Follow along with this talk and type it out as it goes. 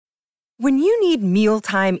When you need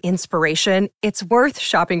mealtime inspiration, it's worth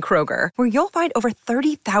shopping Kroger, where you'll find over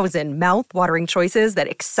 30,000 mouth-watering choices that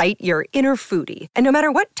excite your inner foodie. And no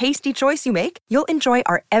matter what tasty choice you make, you'll enjoy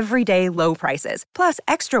our everyday low prices, plus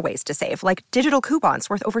extra ways to save, like digital coupons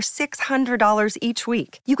worth over $600 each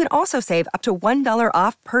week. You can also save up to $1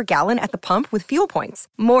 off per gallon at the pump with fuel points.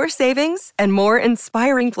 More savings and more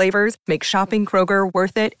inspiring flavors make shopping Kroger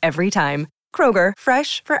worth it every time. Kroger,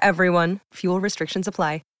 fresh for everyone. Fuel restrictions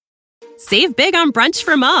apply. Save big on brunch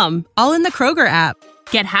for mom, all in the Kroger app.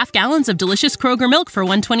 Get half gallons of delicious Kroger milk for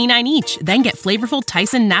 $1.29 each. Then get flavorful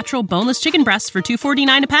Tyson natural boneless chicken breasts for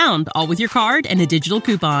 $2.49 a pound, all with your card and a digital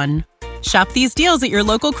coupon. Shop these deals at your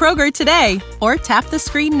local Kroger today, or tap the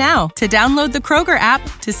screen now to download the Kroger app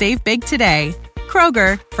to save big today.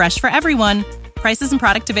 Kroger, fresh for everyone. Prices and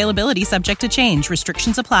product availability subject to change.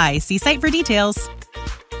 Restrictions apply. See site for details.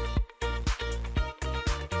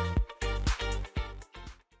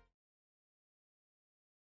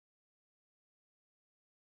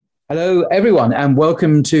 Hello, everyone, and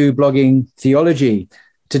welcome to Blogging Theology.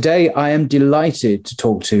 Today, I am delighted to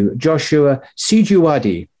talk to Joshua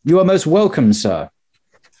Sijuwade. You are most welcome, sir.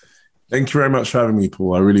 Thank you very much for having me,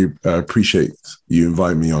 Paul. I really appreciate you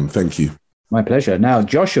inviting me on. Thank you. My pleasure. Now,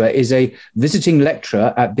 Joshua is a visiting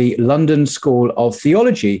lecturer at the London School of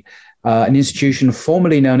Theology, an institution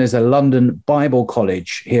formerly known as the London Bible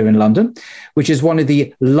College here in London, which is one of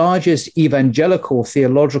the largest evangelical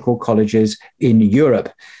theological colleges in Europe.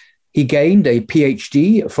 He gained a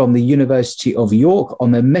PhD from the University of York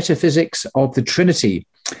on the metaphysics of the Trinity.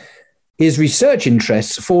 His research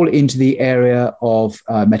interests fall into the area of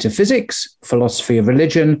metaphysics, philosophy of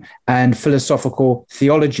religion, and philosophical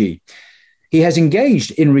theology. He has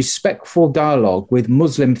engaged in respectful dialogue with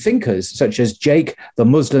Muslim thinkers such as Jake, the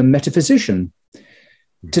Muslim metaphysician.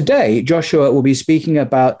 Today, Joshua will be speaking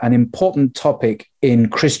about an important topic in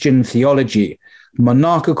Christian theology: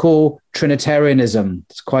 monarchical Trinitarianism.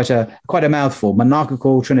 It's quite a mouthful,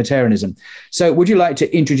 monarchical Trinitarianism. So would you like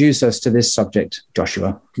to introduce us to this subject,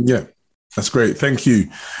 Joshua? Yeah, that's great. Thank you.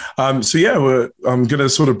 I'm going to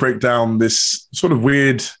sort of break down this sort of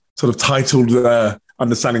weird sort of titled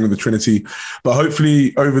understanding of the Trinity, but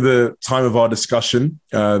hopefully over the time of our discussion,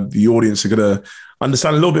 the audience are going to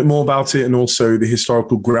understand a little bit more about it, and also the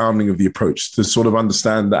historical grounding of the approach, to sort of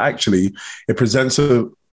understand that actually it presents a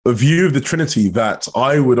view of the Trinity that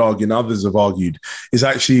I would argue, and others have argued, is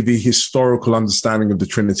actually the historical understanding of the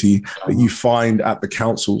Trinity that you find at the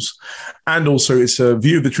councils. And also it's a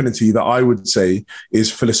view of the Trinity that I would say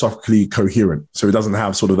is philosophically coherent. So it doesn't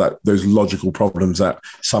have sort of those logical problems that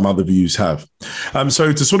some other views have.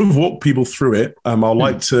 So to sort of walk people through it, I'd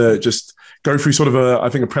like to just go through sort of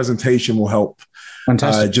a presentation will help.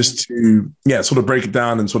 Fantastic. Just to, sort of break it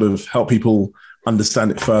down and sort of help people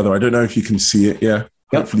understand it further. I don't know if you can see it. Yeah.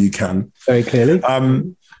 Yep. Hopefully you can. Very clearly.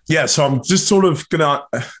 So I'm just sort of going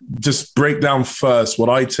to just break down first what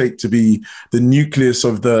I take to be the nucleus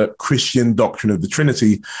of the Christian doctrine of the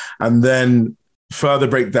Trinity, and then further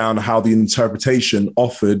break down how the interpretation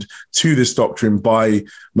offered to this doctrine by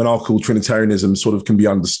monarchical Trinitarianism sort of can be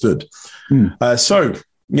understood.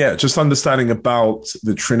 Just understanding about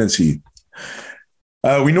the Trinity.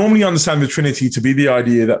 We normally understand the Trinity to be the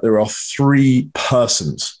idea that there are three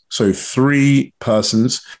persons. So three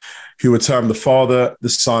persons who are termed the Father, the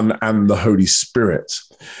Son, and the Holy Spirit.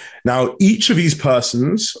 Now, each of these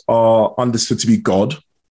persons are understood to be God,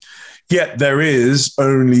 yet there is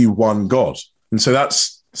only one God. And so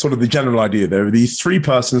that's sort of the general idea. There are these three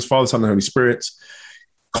persons, Father, Son, and Holy Spirit,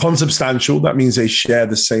 consubstantial. That means they share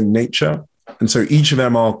the same nature. And so each of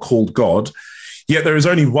them are called God, yet there is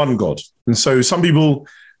only one God. And so some people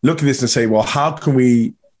look at this and say, well, how can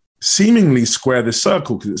we seemingly square this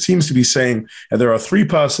circle? Because it seems to be saying that there are three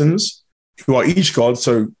persons who are each God.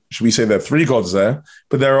 So should we say there are three gods there?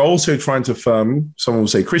 But they're also trying to affirm, someone will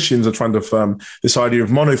say Christians are trying to affirm this idea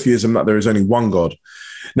of monotheism, that there is only one God.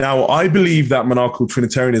 Now, I believe that monarchical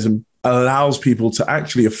Trinitarianism allows people to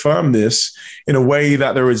actually affirm this in a way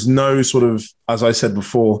that there is no sort of, as I said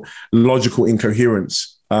before, logical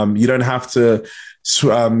incoherence. You don't have to,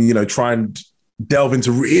 try and delve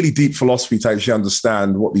into really deep philosophy to actually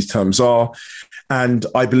understand what these terms are. And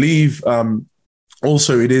I believe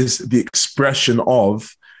also it is the expression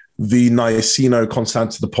of the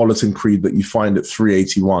Niceno-Constantinopolitan Creed that you find at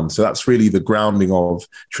 381. So that's really the grounding of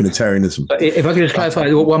Trinitarianism. If I could just clarify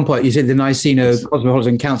at one point, you said the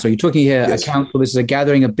Niceno-Constantinopolitan Council. You're talking here a council. This is a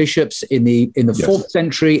gathering of bishops in the 4th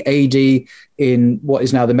century AD in what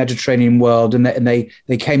is now the Mediterranean world, and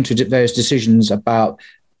they came to various decisions about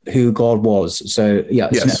who God was. So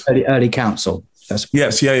it's an early council.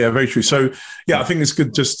 Very true. So I think it's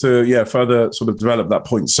good just to further sort of develop that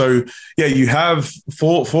point. So you have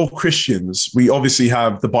for Christians, we obviously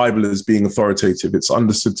have the Bible as being authoritative. It's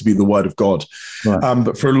understood to be the word of God. Right.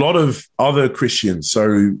 But for a lot of other Christians,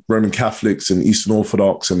 so Roman Catholics and Eastern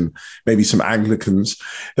Orthodox and maybe some Anglicans,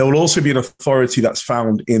 there will also be an authority that's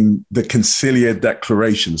found in the conciliar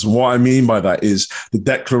declarations. And what I mean by that is the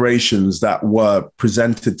declarations that were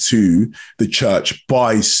presented to the church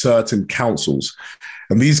by certain councils.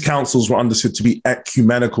 And these councils were understood to be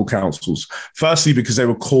ecumenical councils, firstly, because they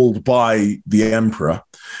were called by the emperor.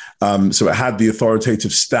 So it had the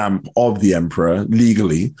authoritative stamp of the emperor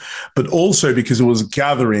legally, but also because it was a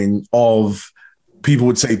gathering of, people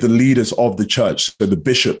would say, the leaders of the church, so the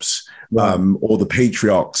bishops or the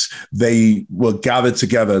patriarchs. They were gathered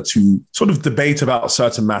together to sort of debate about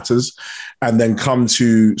certain matters and then come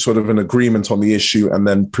to sort of an agreement on the issue and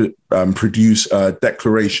then produce a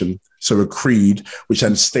declaration, so a creed, which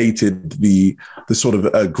then stated the sort of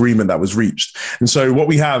agreement that was reached. And so what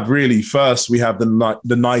we have really, first, we have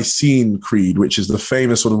the Nicene Creed, which is the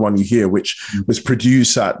famous sort of one you hear, which was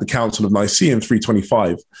produced at the Council of Nicaea in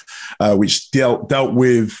 325, which dealt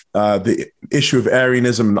with the issue of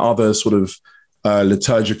Arianism and other sort of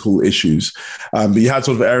liturgical issues. But you had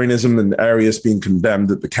sort of Arianism and Arius being condemned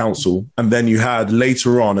at the council. And then you had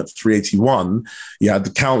later on at 381, you had the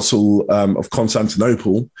Council of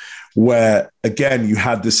Constantinople, where, again, you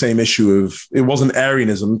had the same issue of, it wasn't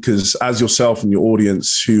Arianism, because as yourself and your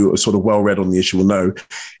audience who are sort of well-read on the issue will know,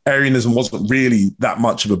 Arianism wasn't really that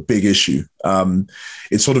much of a big issue.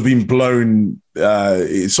 It's sort of been blown,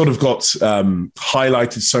 it sort of got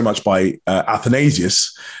highlighted so much by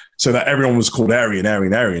Athanasius, so that everyone was called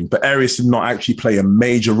Arian. But Arius did not actually play a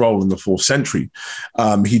major role in the 4th century.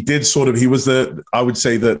 He was I would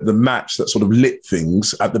say the match that sort of lit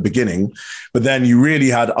things at the beginning, but then you really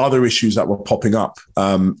had other issues that were popping up.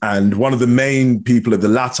 And one of the main people of the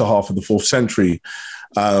latter half of the 4th century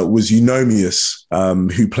was Eunomius,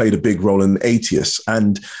 who played a big role in Aetius.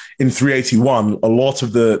 And in 381, a lot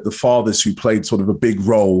of the fathers who played sort of a big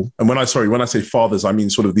role, and when I say fathers, I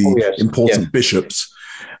mean sort of the important bishops.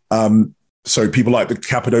 So people like the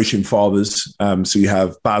Cappadocian fathers. So you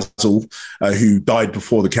have Basil, who died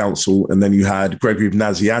before the council, and then you had Gregory of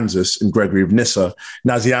Nazianzus and Gregory of Nyssa.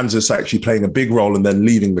 Nazianzus actually playing a big role and then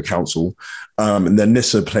leaving the council, and then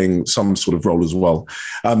Nyssa playing some sort of role as well.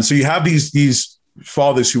 So you have these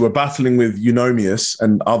fathers who were battling with Eunomius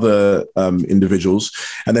and other individuals.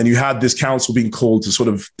 And then you had this council being called to sort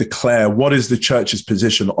of declare what is the church's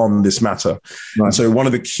position on this matter. Right. And so one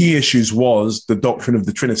of the key issues was the doctrine of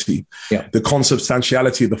the Trinity, the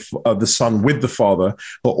consubstantiality of the Son with the Father,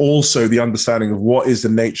 but also the understanding of what is the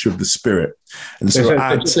nature of the Spirit. And so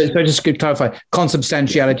just to clarify,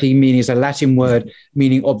 consubstantiality meaning is a Latin word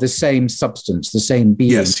meaning of the same substance, the same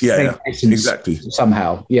being, essence, exactly.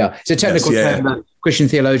 Somehow, it's a technical term that Christian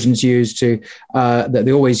theologians use that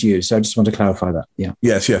they always use. So I just want to clarify that.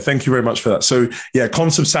 Thank you very much for that. So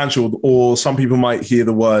consubstantial, or some people might hear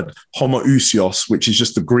the word homoousios, which is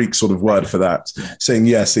just the Greek sort of word for that, saying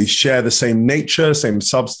yes, they share the same nature, same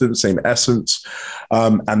substance, same essence,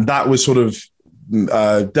 and that was sort of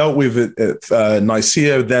dealt with at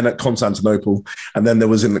Nicaea, then at Constantinople, and then there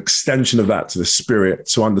was an extension of that to the Spirit,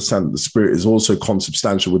 to understand that the Spirit is also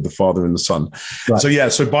consubstantial with the Father and the Son.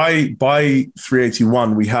 Right. So by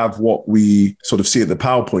 381, we have what we sort of see at the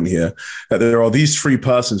PowerPoint here, that there are these three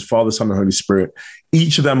persons, Father, Son, and Holy Spirit.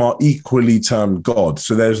 Each of them are equally termed God.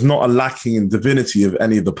 So there's not a lacking in divinity of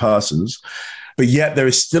any of the persons, but yet there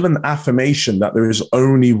is still an affirmation that there is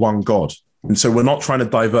only one God. And so we're not trying to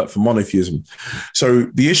divert from monotheism. So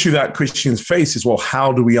the issue that Christians face is, well,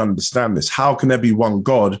 how do we understand this? How can there be one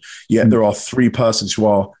God, yet there are three persons who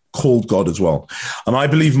are called God as well? And I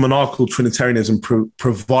believe monarchical Trinitarianism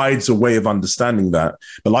provides a way of understanding that.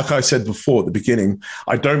 But like I said before at the beginning,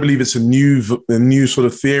 I don't believe it's a new sort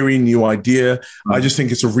of theory, new idea. I just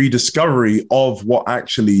think it's a rediscovery of what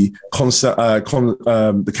actually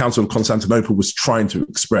the Council of Constantinople was trying to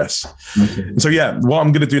express. Okay. And so, what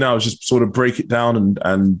I'm going to do now is just sort of break it down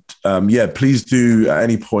and please do at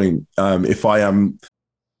any point if I am.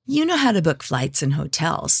 You know how to book flights and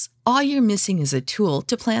hotels. All you're missing is a tool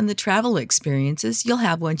to plan the travel experiences you'll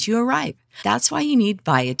have once you arrive. That's why you need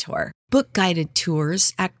Viator. Book guided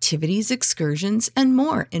tours, activities, excursions, and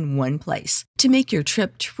more in one place to make your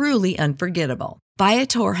trip truly unforgettable.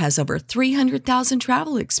 Viator has over 300,000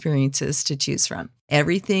 travel experiences to choose from.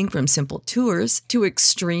 Everything from simple tours to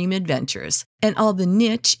extreme adventures and all the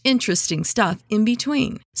niche, interesting stuff in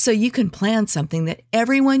between. So you can plan something that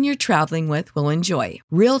everyone you're traveling with will enjoy.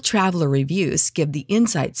 Real traveler reviews give the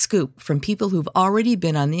inside scoop from people who've already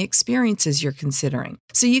been on the experiences you're considering.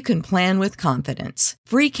 So you can plan with confidence.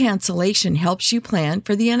 Free cancellation helps you plan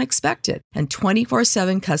for the unexpected. And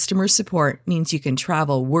 24/7 customer support means you can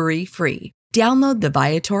travel worry-free. Download the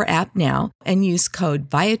Viator app now and use code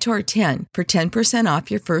Viator10 for 10%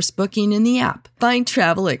 off your first booking in the app. Find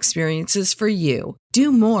travel experiences for you.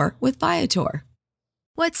 Do more with Viator.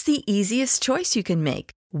 What's the easiest choice you can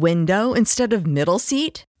make? Window instead of middle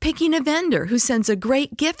seat? Picking a vendor who sends a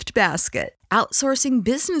great gift basket? Outsourcing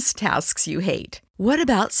business tasks you hate? What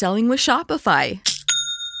about selling with Shopify?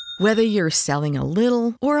 Whether you're selling a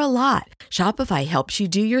little or a lot, Shopify helps you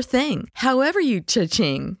do your thing, however you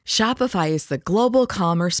cha-ching. Shopify is the global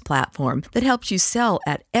commerce platform that helps you sell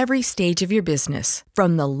at every stage of your business.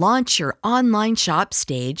 From the launch your online shop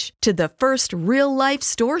stage to the first real-life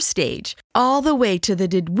store stage, all the way to the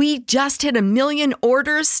did we just hit a million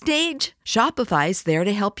orders stage. Shopify's there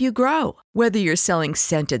to help you grow. Whether you're selling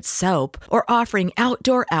scented soap or offering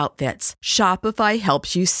outdoor outfits, Shopify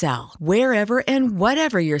helps you sell. Wherever and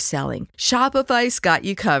whatever you're selling, Shopify's got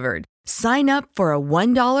you covered. Sign up for a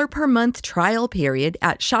 $1 per month trial period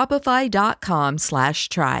at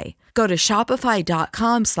shopify.com/try. Go to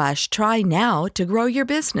shopify.com/try now to grow your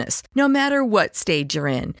business, no matter what stage you're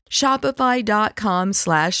in.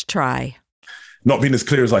 Shopify.com/try. Not being as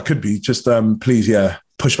clear as I could be, just please,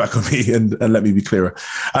 push back on me and let me be clearer.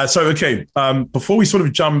 Before we sort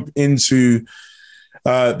of jump into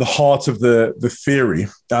the heart of the theory,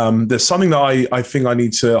 there's something that I think I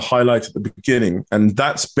need to highlight at the beginning, and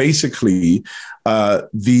that's basically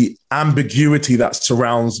the ambiguity that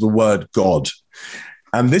surrounds the word God.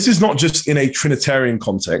 And this is not just in a Trinitarian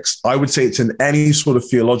context. I would say it's in any sort of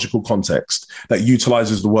theological context that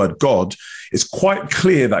utilizes the word God. It's quite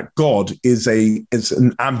clear that God is an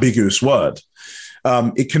ambiguous word.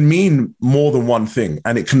 It can mean more than one thing,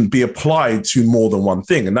 and it can be applied to more than one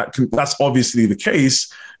thing. And that's obviously the case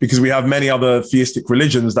because we have many other theistic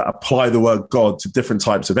religions that apply the word God to different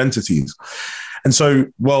types of entities. And so,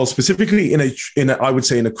 specifically in a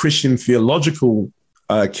Christian theological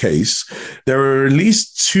case, there are at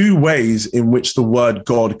least two ways in which the word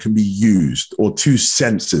God can be used, or two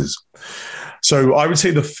senses. So I would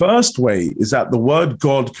say the first way is that the word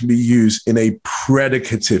God can be used in a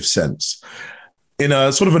predicative sense. In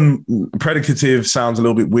a sort of a predicative sounds a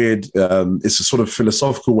little bit weird. It's a sort of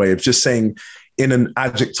philosophical way of just saying in an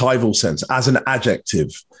adjectival sense, as an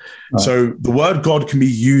adjective. Right. So the word God can be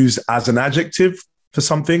used as an adjective for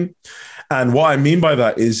something. And what I mean by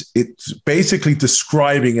that is it's basically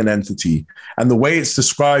describing an entity. And the way it's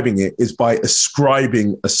describing it is by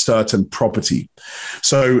ascribing a certain property.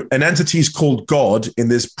 So an entity is called God in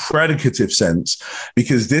this predicative sense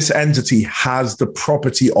because this entity has the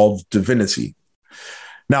property of divinity.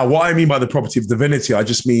 Now, what I mean by the property of divinity, I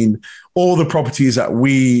just mean all the properties that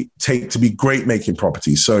we take to be great-making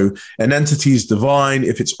properties. So an entity is divine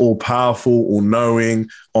if it's all-powerful, all-knowing,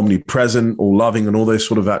 omnipresent, all-loving, and all those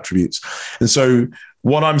sort of attributes. And so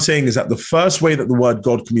what I'm saying is that the first way that the word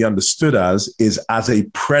God can be understood is as a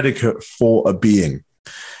predicate for a being.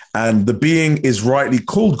 And the being is rightly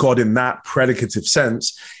called God in that predicative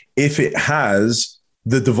sense if it has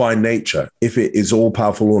the divine nature, if it is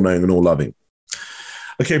all-powerful, all-knowing, and all-loving.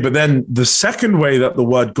 Okay, but then the second way that the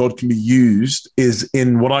word God can be used is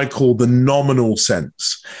in what I call the nominal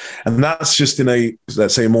sense. And that's just in a,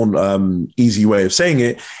 let's say, more easy way of saying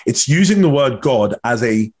it. It's using the word God as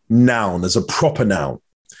a noun, as a proper noun.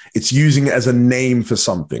 It's using it as a name for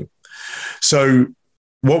something. So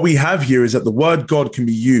what we have here is that the word God can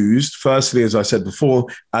be used, firstly, as I said before,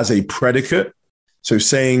 as a predicate. So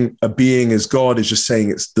saying a being is God is just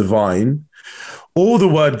saying it's divine. Or the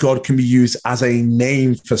word God can be used as a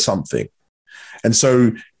name for something. And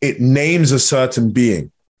so it names a certain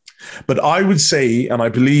being. But I would say, and I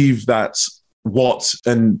believe that's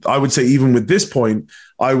and I would say even with this point,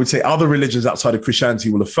 I would say other religions outside of Christianity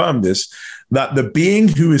will affirm this, that the being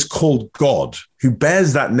who is called God, who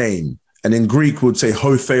bears that name, and in Greek would say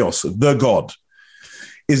ho theos, the God,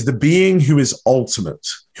 is the being who is ultimate,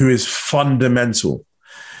 who is fundamental.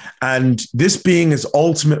 And this being is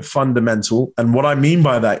ultimate, fundamental. And what I mean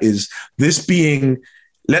by that is this being,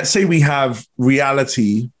 let's say we have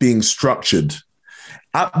reality being structured.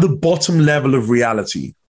 At the bottom level of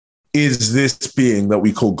reality is this being that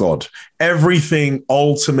we call God. Everything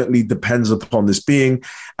ultimately depends upon this being,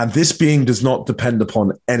 and this being does not depend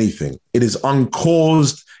upon anything. It is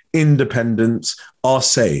uncaused, independence,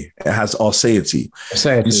 arse. It has arseity.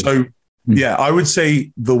 And so, yeah, I would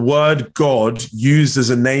say the word God used as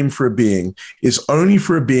a name for a being is only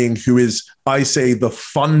for a being who is, I say, the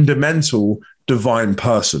fundamental divine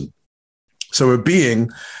person. So a being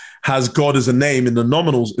has God as a name in the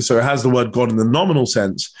nominal, so it has the word God in the nominal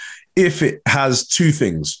sense, if it has two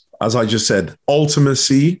things, as I just said,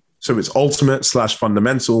 ultimacy, so it's ultimate /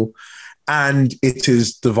 fundamental, and it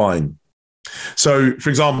is divine. So, for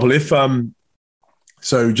example, if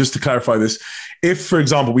so just to clarify this, if, for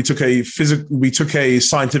example, we took a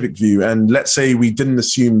scientific view, and let's say we didn't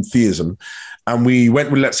assume theism, and we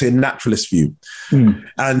went with, let's say, a naturalist view,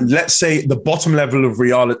 and let's say the bottom level of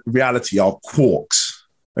reality are quarks.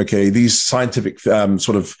 Okay, these scientific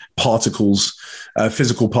sort of particles,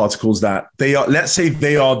 physical particles that they are, let's say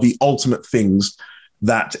they are the ultimate things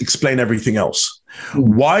that explain everything else.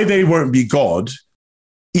 Why they won't be God,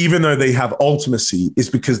 even though they have ultimacy, is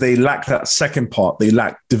because they lack that second part. They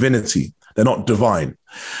lack divinity. They're not divine.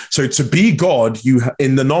 So to be God,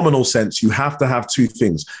 in the nominal sense, you have to have two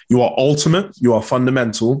things. You are ultimate, you are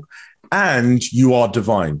fundamental, and you are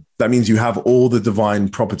divine. That means you have all the divine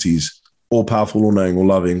properties, all powerful, all knowing, all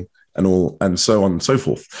loving, and so on and so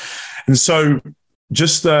forth. And so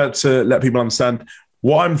just to let people understand,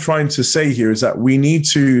 what I'm trying to say here is that we need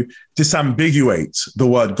to disambiguate the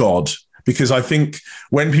word God, because I think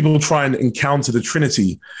when people try and encounter the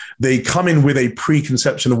Trinity, they come in with a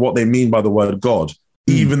preconception of what they mean by the word God,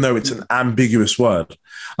 even though it's an ambiguous word.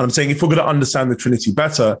 And I'm saying if we're going to understand the Trinity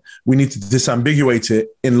better, we need to disambiguate it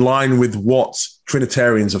in line with what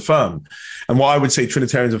Trinitarians affirm. And what I would say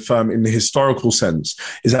Trinitarians affirm in the historical sense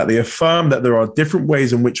is that they affirm that there are different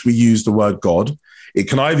ways in which we use the word God. It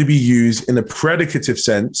can either be used in a predicative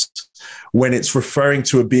sense when it's referring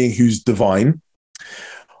to a being who's divine,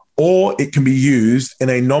 or it can be used in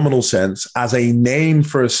a nominal sense as a name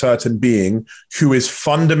for a certain being who is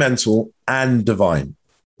fundamental and divine.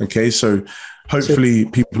 Okay, so hopefully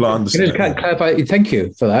people are understanding. Can I just clarify? Thank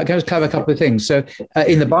you for that. Can I just clarify a couple of things? So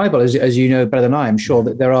in the Bible, as you know better than I am sure,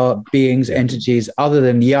 that there are beings, entities other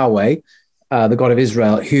than Yahweh, the God of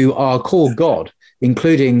Israel, who are called God,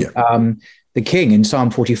 including the king in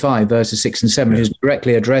Psalm 45, verses 6 and 7, who's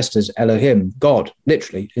directly addressed as Elohim, God,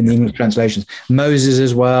 literally, in the English translations. Moses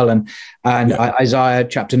as well, and Isaiah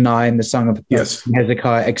chapter 9, the son of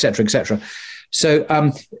Hezekiah, etc., etc.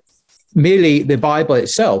 So merely the Bible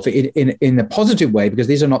itself, in a positive way, because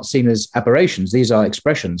these are not seen as aberrations, these are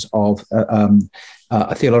expressions of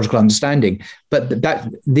a theological understanding. But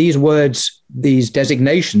that these words, these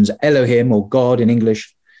designations, Elohim or God in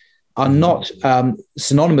English, are not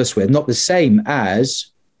synonymous with, not the same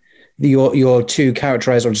as your two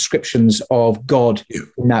characterized or descriptions of God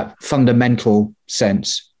in that fundamental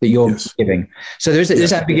sense that you're giving. So there's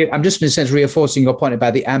this ambiguity. I'm just in a sense reinforcing your point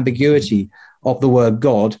about the ambiguity of the word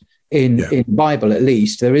God in Bible, at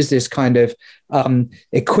least. There is this kind of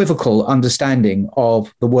equivocal understanding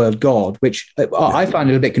of the word God, which I find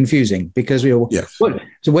a little bit confusing, because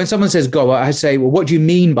so when someone says God, I say, well, what do you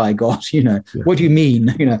mean by God? What do you mean?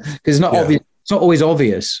 Because it's not obvious. It's not always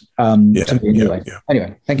obvious to me anyway.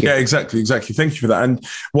 Anyway, thank you. Yeah, exactly. Thank you for that. And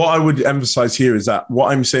what I would emphasize here is that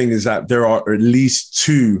what I'm saying is that there are at least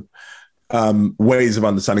two ways of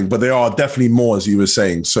understanding, but there are definitely more, as you were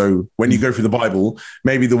saying. So when you go through the Bible,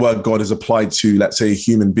 maybe the word God is applied to, let's say, a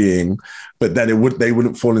human being, but then they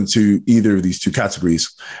wouldn't fall into either of these two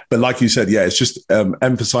categories. But like you said, it's just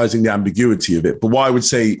emphasizing the ambiguity of it. But what I would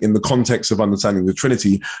say in the context of understanding the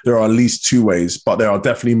Trinity, there are at least two ways, but there are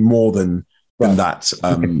definitely more than that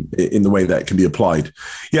in the way that it can be applied.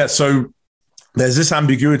 So there's this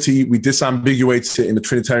ambiguity. We disambiguate it in the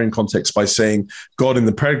Trinitarian context by saying God in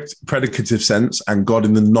the predicative sense and God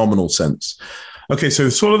in the nominal sense. Okay, so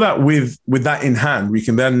sort of that with that in hand, we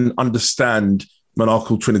can then understand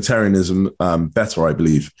monarchical Trinitarianism better, I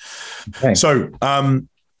believe. Okay. So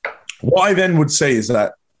what I then would say is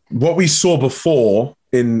that what we saw before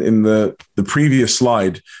in the previous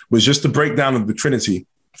slide was just a breakdown of the Trinity.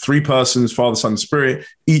 3 persons, Father, Son, Spirit,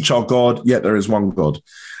 each are God, yet there is one God.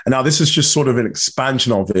 And now this is just sort of an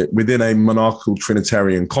expansion of it within a monarchical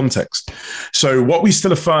Trinitarian context. So what we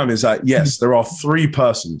still affirm is that, yes, there are 3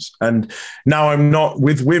 persons. And now I'm not,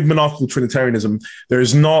 with monarchical Trinitarianism, there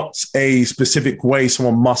is not a specific way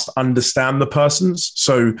someone must understand the persons.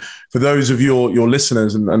 So for those of your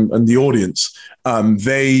listeners and the audience,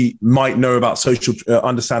 they might know about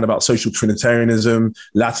understand about social Trinitarianism,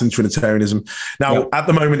 Latin Trinitarianism. Now, at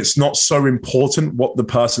the moment, it's not so important what the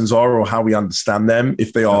persons are or how we understand them,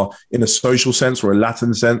 if they are in a social sense or a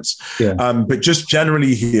Latin sense. But just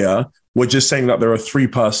generally here, we're just saying that there are 3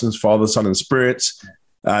 persons, Father, Son, and Spirit.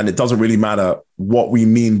 And it doesn't really matter what we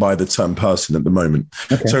mean by the term person at the moment.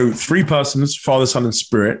 Okay. So 3 persons, Father, Son, and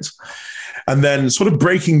Spirit. And then sort of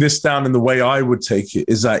breaking this down in the way I would take it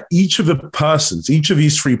is that each of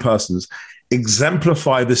these 3 persons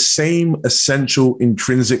exemplify the same essential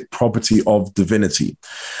intrinsic property of divinity.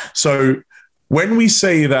 So when we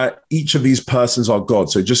say that each of these persons are God,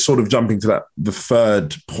 so just sort of jumping to that, the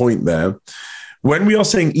third point there, when we are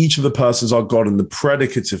saying each of the persons are God in the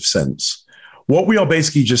predicative sense, what we are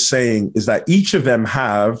basically just saying is that each of them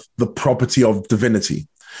have the property of divinity.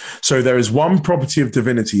 So there is one property of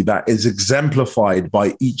divinity that is exemplified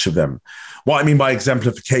by each of them. What I mean by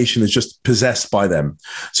exemplification is just possessed by them.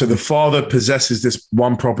 So the Father possesses this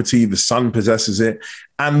one property, the Son possesses it,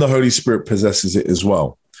 and the Holy Spirit possesses it as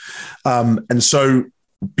well. And so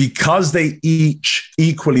because they each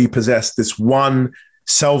equally possess this one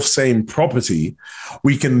self-same property,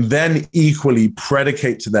 we can then equally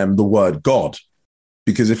predicate to them the word God.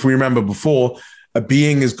 Because if we remember before, a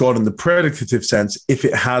being is God in the predicative sense if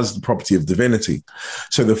it has the property of divinity.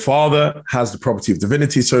 So the Father has the property of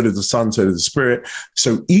divinity, so does the Son, so does the Spirit.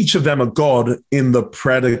 So each of them are God in the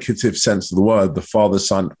predicative sense of the word, the Father,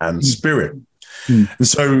 Son, and Spirit. And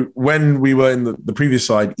so when we were in the previous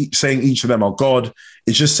slide, saying each of them are God,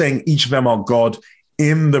 it's just saying each of them are God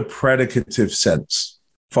in the predicative sense,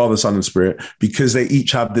 Father, Son, and Spirit, because they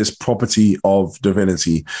each have this property of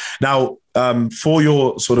divinity. Now, for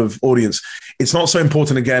your sort of audience, it's not so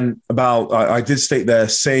important, again, about, I did state there,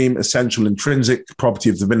 same essential intrinsic property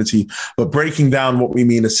of divinity, but breaking down what we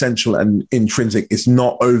mean essential and intrinsic is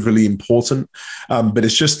not overly important. But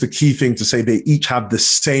it's just the key thing to say they each have the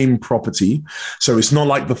same property. So it's not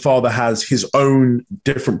like the Father has his own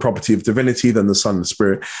different property of divinity than the Son and the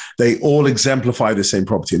Spirit. They all exemplify the same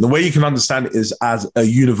property. And the way you can understand it is as a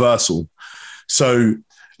universal. So,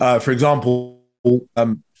 for example,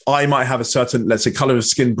 I might have a certain, let's say, color of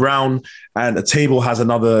skin brown, and a table has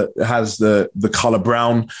the color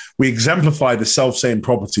brown. We exemplify the self-same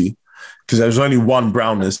property because there's only one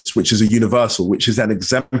brownness, which is a universal, which is then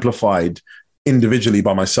exemplified individually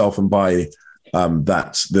by myself and by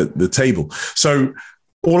the table. So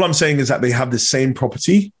all I'm saying is that they have the same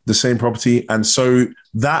property. And so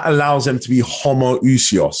that allows them to be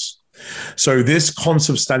homoousios. So this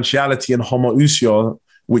consubstantiality and homoousia,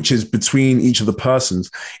 which is between each of the persons,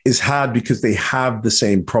 is had because they have the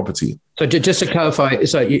same property. So just to clarify,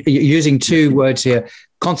 so you're using 2 words here.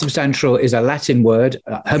 Consubstantial is a Latin word.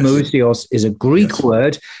 Homoousios is a Greek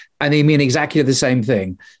word, and they mean exactly the same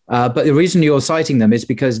thing. But the reason you're citing them is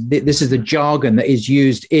because this is the jargon that is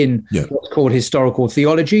used in what's called historical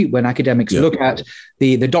theology, when academics look at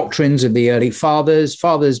the doctrines of the early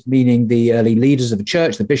fathers meaning the early leaders of the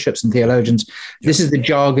church, the bishops and theologians. This is the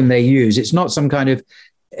jargon they use. It's not some kind of,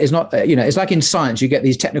 it's not, it's like in science, you get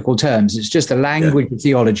these technical terms. It's just a language of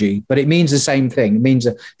theology, but it means the same thing. It means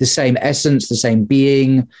the same essence, the same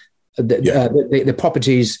being, the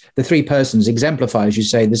properties, the 3 persons exemplify, as you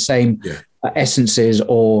say, the same essences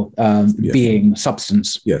or being,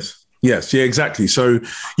 substance. Yes, exactly. So,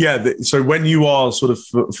 so when you are sort of,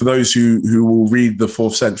 for those who will read the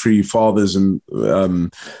 4th century fathers and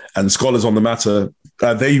scholars on the matter,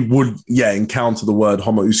 they would, encounter the word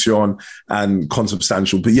homoousion and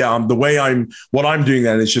consubstantial. But what I'm doing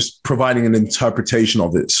then is just providing an interpretation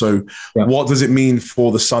of it. So what does it mean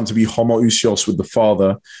for the Son to be homoousios with the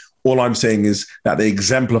Father? All I'm saying is that they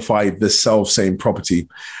exemplify the self-same property.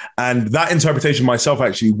 And that interpretation myself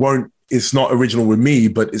actually it's not original with me,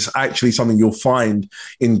 but it's actually something you'll find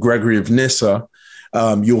in Gregory of Nyssa.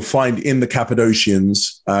 You'll find in the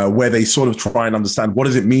Cappadocians, where they sort of try and understand what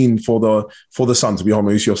does it mean for the Son to be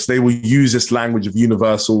homoousios. They will use this language of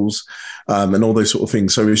universals and all those sort of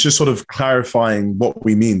things. So it's just sort of clarifying what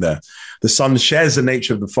we mean there. The Son shares the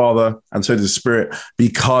nature of the Father, and so does the Spirit,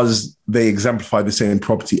 because they exemplify the same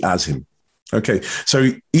property as him. Okay,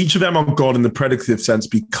 so each of them are God in the predicative sense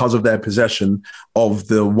because of their possession of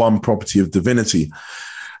the one property of divinity.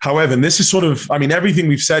 However, and this is sort of, everything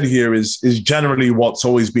we've said here is generally what's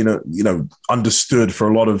always been, understood for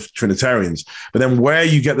a lot of Trinitarians. But then where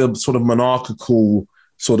you get the sort of monarchical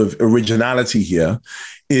sort of originality here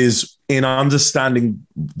is in understanding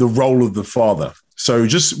the role of the Father. So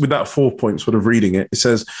just with that 4th point, sort of reading it, it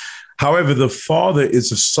says, however, the Father is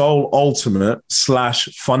the sole ultimate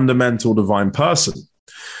 / fundamental divine person.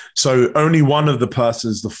 So only one of the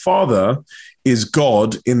persons, the Father, is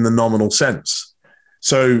God in the nominal sense.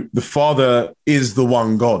 So the Father is the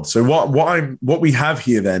one God. So what we have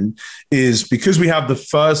here then is, because we have the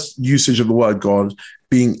first usage of the word God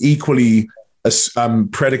being equally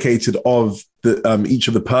predicated of each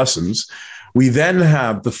of the persons, we then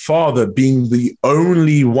have the Father being the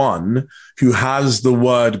only one who has the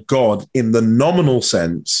word God in the nominal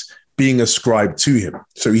sense being ascribed to him.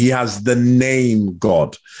 So he has the name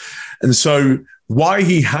God. And so why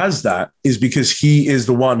he has that is because he is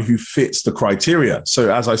the one who fits the criteria.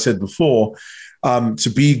 So as I said before,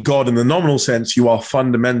 to be God in the nominal sense, you are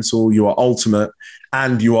fundamental, you are ultimate,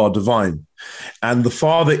 and you are divine. And the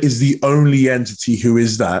Father is the only entity who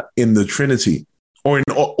is that in the Trinity, or in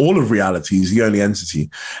all of reality is the only entity,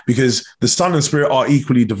 because the Son and Spirit are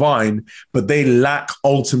equally divine, but they lack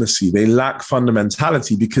ultimacy, they lack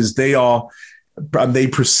fundamentality, because they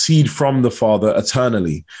proceed from the Father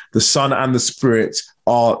eternally. The Son and the Spirit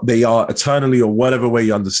are eternally, or whatever way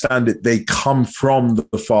you understand it, they come from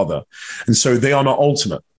the Father. And so they are not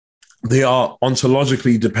ultimate. They are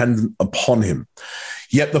ontologically dependent upon him.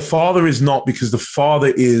 Yet the Father is not, because the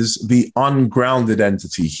Father is the ungrounded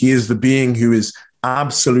entity. He is the being who is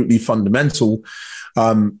absolutely fundamental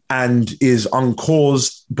and is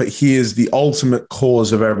uncaused, but he is the ultimate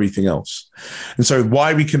cause of everything else. And so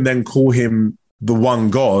why we can then call him the one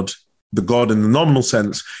God, the God in the nominal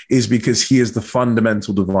sense, is because he is the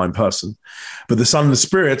fundamental divine person. But the Son and the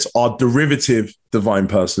Spirit are derivative divine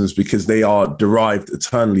persons because they are derived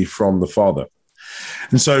eternally from the Father.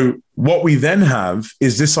 And so what we then have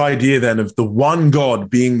is this idea then of the one God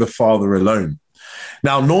being the Father alone.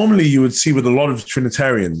 Now, normally you would see with a lot of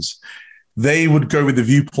Trinitarians, they would go with the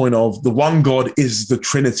viewpoint of the one God is the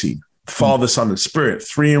Trinity, Father, Son, and Spirit,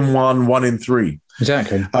 3 in 1, 1 in 3.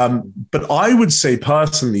 Exactly. But I would say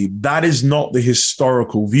personally, that is not the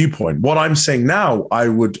historical viewpoint. What I'm saying now, I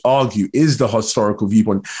would argue, is the historical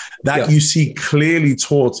viewpoint that you see clearly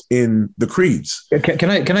taught in the creeds.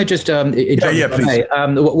 Can I just please.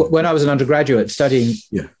 When I was an undergraduate studying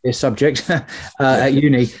this subject at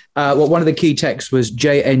uni, one of the key texts was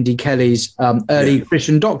J.N.D. Kelly's Early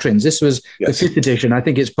Christian Doctrines. This was the 5th edition. I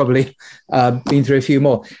think it's probably been through a few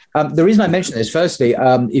more. The reason I mention this, firstly,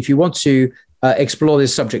 if you want to explore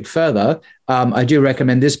this subject further, I do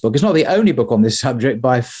recommend this book. It's not the only book on this subject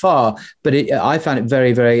by far, but I found it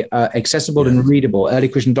very, very accessible and readable. Early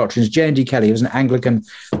Christian Doctrines, J.N.D. Kelly was an Anglican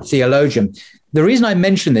theologian. The reason I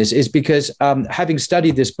mention this is because having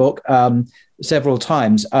studied this book several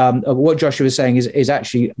times, what Joshua was saying is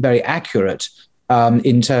actually very accurate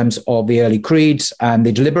in terms of the early creeds and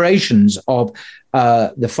the deliberations of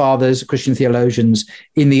the fathers, Christian theologians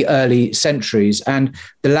in the early centuries. And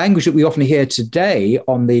the language that we often hear today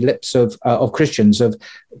on the lips of Christians, of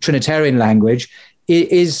Trinitarian language,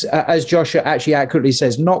 is, as Joshua actually accurately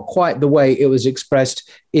says, not quite the way it was expressed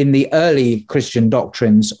in the early Christian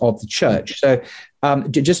doctrines of the church. So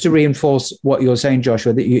just to reinforce what you're saying,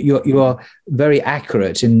 Joshua, that you are very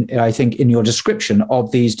accurate I think, in your description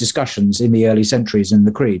of these discussions in the early centuries and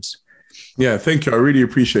the creeds. Yeah, thank you. I really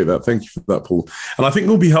appreciate that. Thank you for that, Paul. And I think it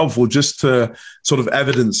will be helpful just to sort of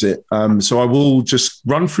evidence it. So I will just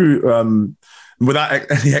run through, without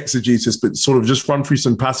any exegesis, but sort of just run through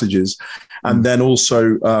some passages, and then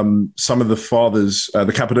also some of the fathers,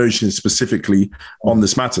 the Cappadocians specifically, on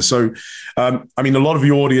this matter. So, I mean, a lot of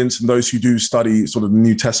your audience and those who do study sort of the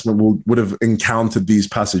New Testament would have encountered these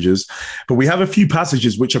passages, but we have a few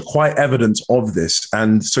passages which are quite evidence of this.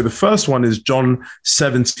 And so the first one is John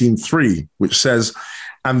 17:3, which says,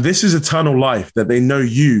 "And this is eternal life, that they know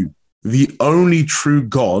you, the only true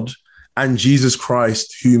God, and Jesus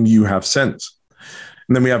Christ, whom you have sent."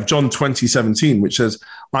 And then we have John 20:17, which says,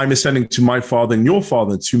 "I'm ascending to my Father and your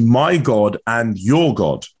Father, to my God and your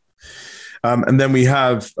God." And then we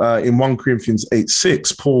have in 1 Corinthians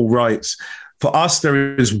 8:6, Paul writes, "For us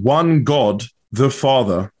there is one God, the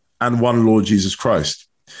Father, and one Lord Jesus Christ."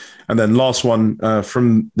 And then last one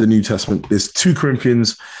from the New Testament is 2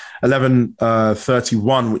 Corinthians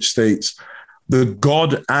 11:31, which states, "The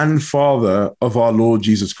God and Father of our Lord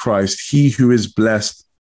Jesus Christ, he who is blessed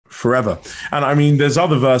forever." And I mean, there's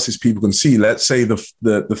other verses people can see. Let's say the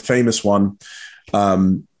famous one.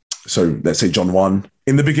 So let's say John 1.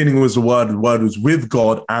 "In the beginning was the Word was with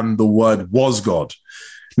God, and the Word was God."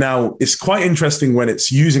 Now, it's quite interesting when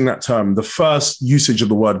it's using that term, the first usage of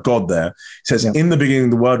the word God there. It says, "In the beginning,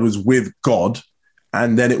 the Word was with God,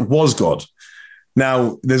 and then it was God."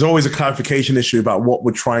 Now, there's always a clarification issue about what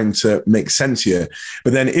we're trying to make sense here.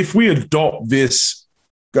 But then if we adopt this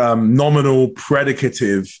nominal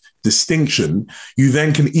predicative distinction, you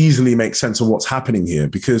then can easily make sense of what's happening here,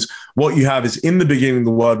 because what you have is, in the beginning,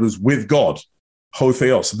 the Word was with God, ho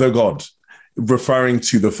theos, the God, referring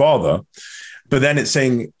to the Father. But then it's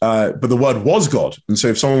saying, but the word was God. And so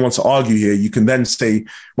if someone wants to argue here, you can then say,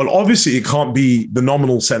 well, obviously it can't be the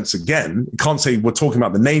nominal sense again. You can't say we're talking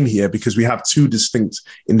about the name here because we have two distinct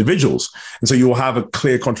individuals. And so you'll have a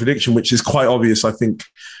clear contradiction, which is quite obvious, I think.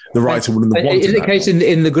 The writer wouldn't have wanted. Is it the case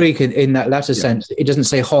in the Greek, in that latter sense, it doesn't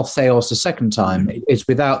say ho theos the second time. It's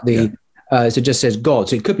without the, so it just says God.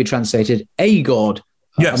 So it could be translated a God.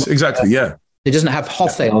 Yes, exactly, yeah. It doesn't have ho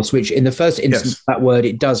theos, which in the first instance, that word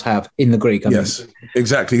it does have in the Greek. Yes,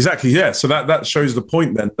 exactly, yeah. So that shows the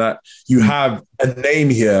point then that you have a name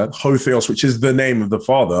here, ho theos, which is the name of the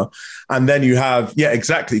Father. And then you have,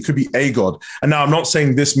 exactly, it could be a God. And now I'm not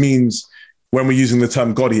saying this means, when we're using the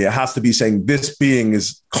term God here, it has to be saying this being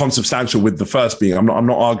is consubstantial with the first being. I'm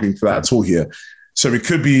not arguing for that at all here. So it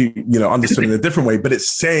could be, understood in a different way, but it's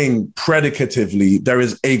saying predicatively, there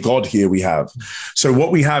is a God here we have. So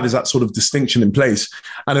what we have is that sort of distinction in place.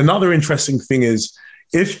 And another interesting thing is,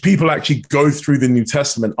 if people actually go through the New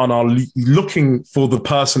Testament and are looking for the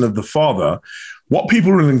person of the Father, what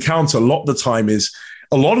people will encounter a lot of the time is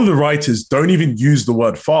a lot of the writers don't even use the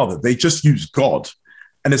word Father. They just use God.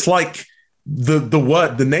 And it's like, the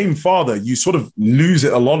word, the name Father, you sort of lose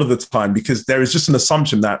it a lot of the time because there is just an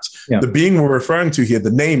assumption that the being we're referring to here, the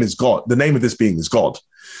name is God. The name of this being is God.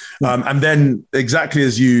 And then exactly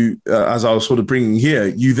as I was sort of bringing here,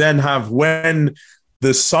 you then have when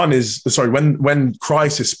when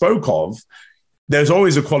Christ is spoke of, there's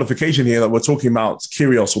always a qualification here that we're talking about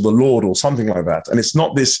Kyrios or the Lord or something like that. And it's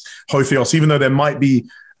not this ho theos, even though there might be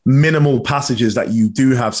minimal passages that you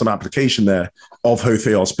do have some application there of ho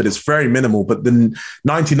theos, but it's very minimal. But the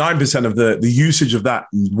 99% of the usage of that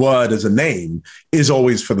word as a name is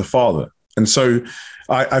always for the Father. And so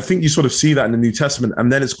I think you sort of see that in the New Testament.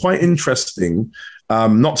 And then it's quite interesting,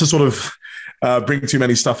 not to sort of bring too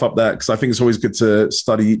many stuff up there, because I think it's always good to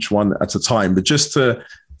study each one at a time, but just to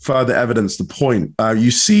further evidence the point, you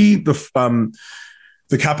see the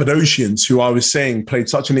Cappadocians, who I was saying played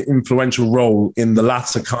such an influential role in the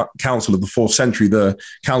latter council of the 4th century, the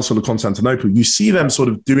Council of Constantinople. You see them sort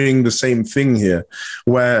of doing the same thing here,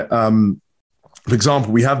 where, for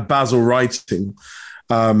example, we have Basil writing,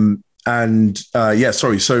 so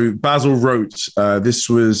Basil wrote, this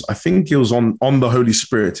was, I think it was on the Holy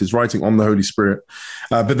Spirit, his writing on the Holy Spirit.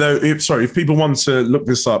 If people want to look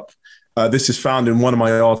this up, this is found in one of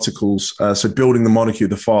my articles, so Building the Monarchy of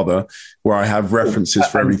the Father, where I have references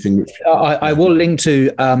for everything. I will link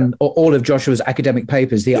to all of Joshua's academic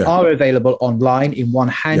papers. They are available online in one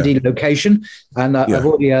handy location, and I've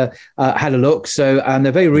already had a look. And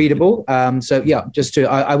they're very readable. I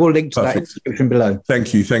will link to that in the description below.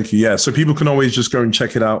 Thank you. Yeah, so people can always just go and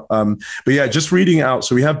check it out. Just reading it out.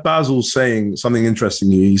 So we have Basil saying something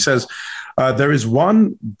interesting here. He says, there is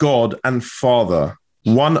one God and Father,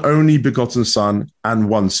 one only begotten Son, and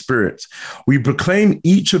one Spirit. We proclaim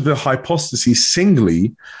each of the hypostases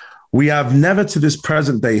singly. We have never to this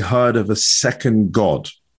present day heard of a second God.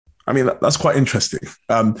 I mean, that's quite interesting.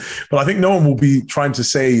 But I think no one will be trying to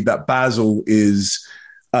say that Basil is,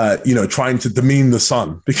 trying to demean the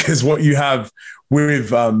Son, because what you have with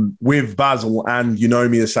Basil and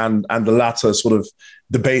Eunomius and the latter sort of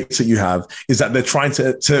debates that you have is that they're trying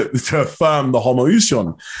to affirm the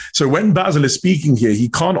homoousion. So when Basil is speaking here, he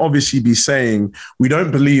can't obviously be saying, we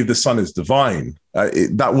don't believe the Son is divine.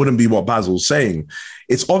 That wouldn't be what Basil's saying.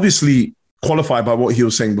 It's obviously qualified by what he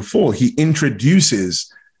was saying before. He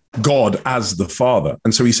introduces God as the Father.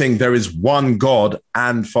 And so he's saying there is one God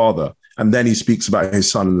and Father. And then he speaks about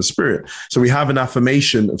his Son and the Spirit. So we have an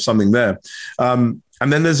affirmation of something there. And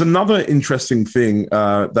then there's another interesting thing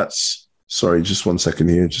sorry, just one second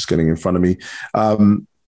here, just getting in front of me.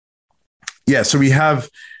 So we have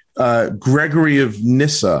Gregory of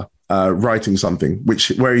Nyssa writing something,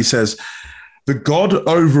 where he says, the God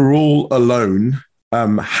over all alone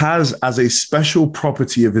has as a special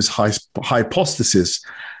property of his hypostasis,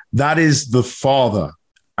 that is the Father,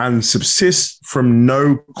 and subsists from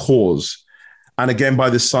no cause. And again, by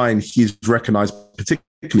this sign, he's recognized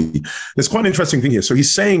particularly. There's quite an interesting thing here. So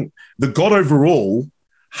he's saying the God overall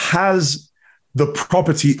has the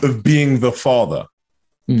property of being the Father.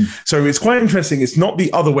 So it's quite interesting. It's not the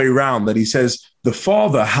other way around that he says the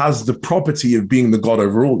Father has the property of being the God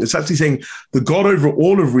over all. It's actually saying the God over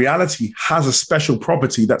all of reality has a special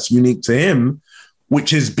property that's unique to him,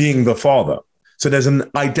 which is being the Father. So there's an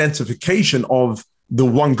identification of the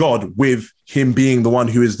one God with him being the one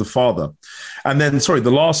who is the Father. And then,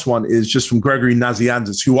 the last one is just from Gregory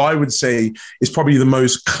Nazianzus, who I would say is probably the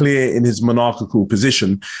most clear in his monarchical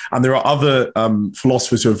position. And there are other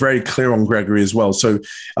philosophers who are very clear on Gregory as well. So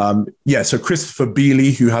Christopher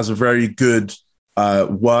Beeley, who has a very good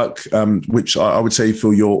work, which I would say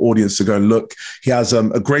for your audience to go and look. He has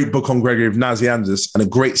a great book on Gregory of Nazianzus and a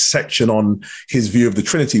great section on his view of the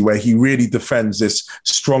Trinity, where he really defends this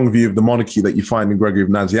strong view of the monarchy that you find in Gregory of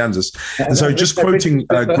Nazianzus. And so just quoting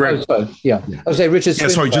Greg. I would say Richard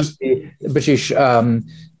Swinburne, the British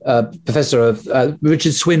professor of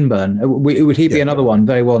Richard Swinburne. Would he be another one,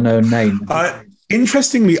 very well-known name?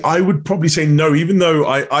 Interestingly, I would probably say no, even though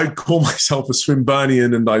I call myself a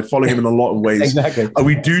Swinburnian and I follow him in a lot of ways. Exactly.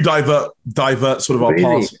 We do divert sort of our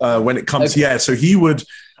paths when it comes. Okay. So he would.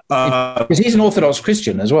 Because he's an Orthodox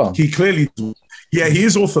Christian as well. He clearly, he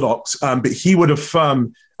is Orthodox, but he would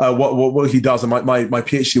affirm what he does. And my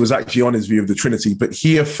PhD was actually on his view of the Trinity, but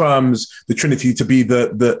he affirms the Trinity to be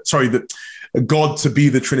God to be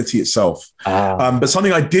the Trinity itself. But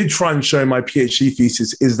something I did try and show in my PhD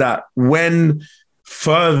thesis is that when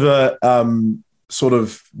further sort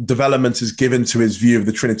of development is given to his view of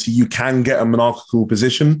the Trinity, you can get a monarchical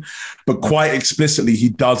position, but quite explicitly, he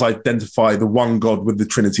does identify the one God with the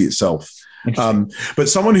Trinity itself. But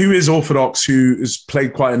someone who is Orthodox, who has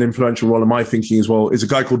played quite an influential role in my thinking as well, is a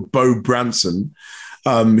guy called Bo Branson,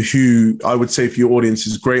 who I would say for your audience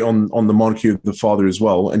is great on the monarchy of the Father as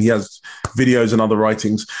well. And he has videos and other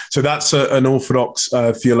writings. So that's an Orthodox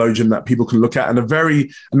theologian that people can look at. And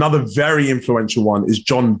another very influential one is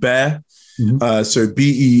John Behr. Mm-hmm. So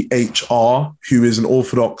Behr, who is an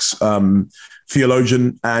Orthodox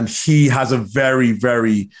theologian. And he has a very,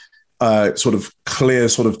 very sort of clear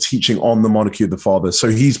sort of teaching on the monarchy of the Father. So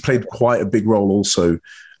he's played quite a big role also.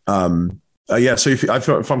 So if I'm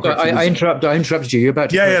correct, I interrupted you. You're about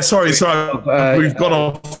to. Sorry. We've gone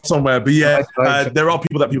off somewhere, but there are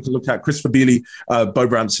people that people can look at: Christopher Beeley, Bo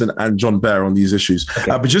Branson, and John Behr on these issues. Okay.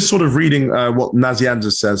 But just sort of reading what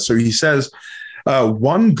Nazianzus says. So he says,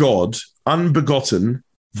 "One God, unbegotten,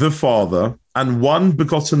 the Father, and one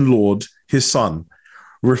begotten Lord, His Son,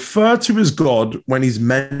 refer to as God when He's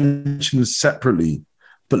mentioned separately,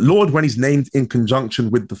 but Lord when He's named in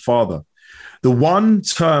conjunction with the Father. The one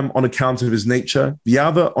term on account of his nature, the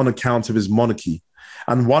other on account of his monarchy,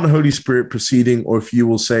 and one Holy Spirit proceeding, or if you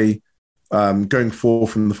will say, going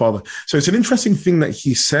forth from the Father." So it's an interesting thing that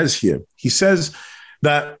he says here. He says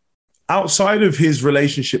that outside of his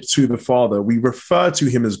relationship to the Father, we refer to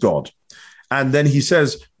him as God. And then he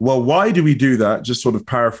says, well, why do we do that? Just sort of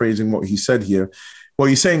paraphrasing what he said here. Well,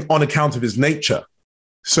 he's saying on account of his nature.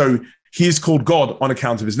 So he is called God on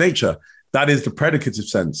account of his nature. That is the predicative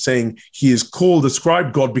sense, saying he is called,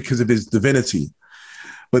 ascribed God because of his divinity.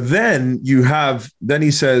 But then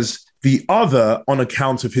he says, the other on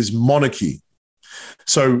account of his monarchy.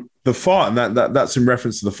 So the Father, and that's in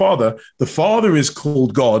reference to the Father. The Father is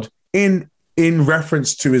called God in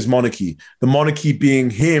reference to his monarchy. The monarchy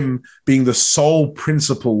being him being the sole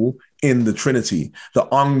principle in the Trinity, the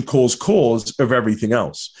uncaused cause of everything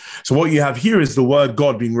else. So what you have here is the word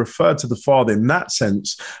God being referred to the Father in that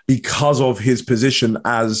sense because of his position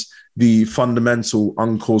as the fundamental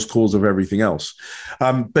uncaused cause of everything else.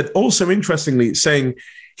 But also interestingly, saying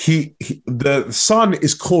the Son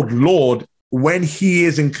is called Lord when he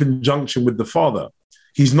is in conjunction with the Father.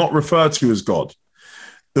 He's not referred to as God.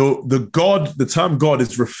 The term God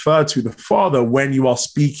is referred to the Father when you are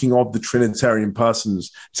speaking of the Trinitarian persons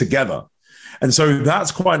together. And so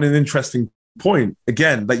that's quite an interesting point,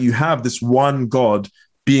 again, that you have this one God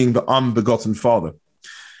being the unbegotten Father.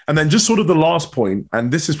 And then just sort of the last point,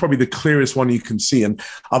 and this is probably the clearest one you can see. And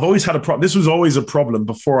I've always had a problem. This was always a problem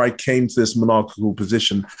before I came to this monarchical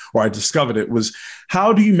position, or I discovered it, was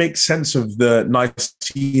how do you make sense of the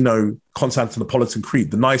Niceno-Constantinopolitan Creed,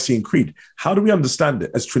 the Nicene Creed? How do we understand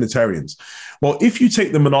it as Trinitarians? Well, if you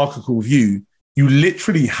take the monarchical view, you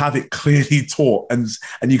literally have it clearly taught and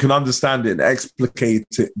you can understand it and explicate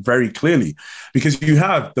it very clearly, because you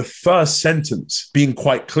have the first sentence being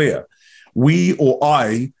quite clear. We, or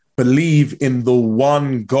I, believe in the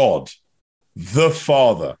one God, the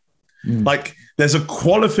Father. Like there's a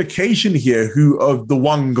qualification here who of the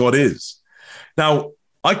one God is. Now,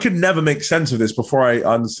 I could never make sense of this before I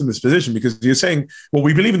understood this position, because you're saying, well,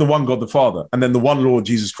 we believe in the one God, the Father, and then the one Lord,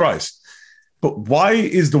 Jesus Christ. But why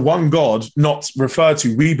is the one God not referred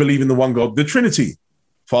to, we believe in the one God, the Trinity,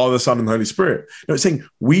 Father, Son, and Holy Spirit? No, it's saying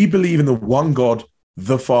we believe in the one God,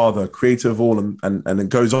 the Father, creator of all, and it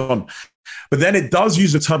goes on. But then it does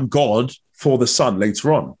use the term God for the Son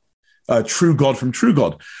later on, true God from true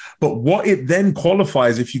God. But what it then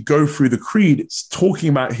qualifies, if you go through the creed, it's talking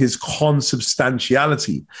about his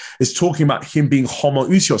consubstantiality. It's talking about him being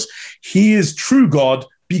homoousios. He is true God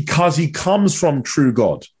because he comes from true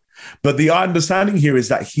God. But the understanding here is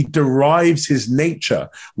that he derives his nature.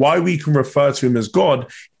 Why we can refer to him as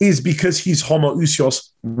God is because he's homoousios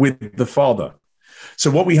with the Father.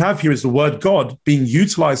 So what we have here is the word God being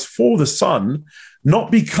utilized for the Son,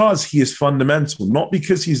 not because he is fundamental, not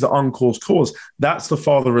because he's the uncaused cause. That's the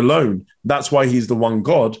Father alone. That's why he's the one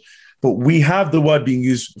God. But we have the word being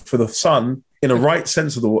used for the Son in a right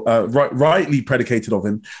sense of the rightly predicated of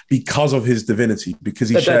him because of his divinity, because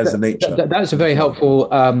he shares the nature. That's a very helpful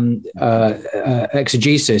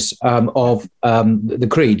exegesis of the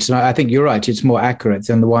creeds. And I think you're right. It's more accurate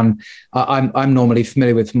than the one I'm normally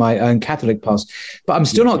familiar with my own Catholic past. But I'm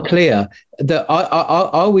still not clear that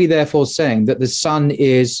are we therefore saying that the Son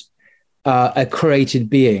is a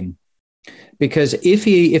created being? Because if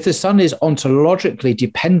the Son is ontologically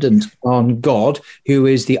dependent on God, who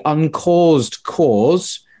is the uncaused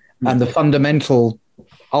cause and the fundamental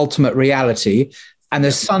ultimate reality, and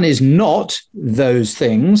the Son is not those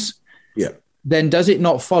things, then does it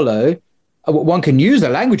not follow? One can use the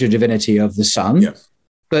language of divinity of the Son,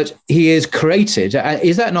 but he is created.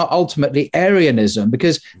 Is that not ultimately Arianism?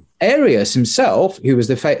 Because Arius himself, who was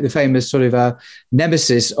the famous sort of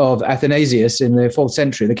nemesis of Athanasius in the 4th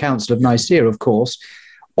century, the Council of Nicaea, of course,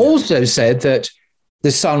 also said that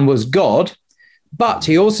the Son was God, but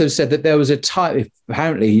he also said that there was a time,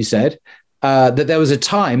 apparently he said, that there was a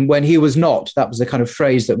time when he was not. That was the kind of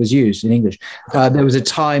phrase that was used in English. There was a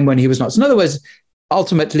time when he was not. So in other words,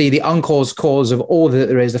 ultimately, the uncaused cause of all that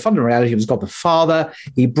there is, the fundamental reality was God the Father.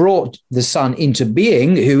 He brought the Son into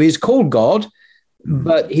being, who is called God,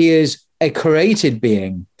 but he is a created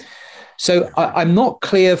being. So I'm not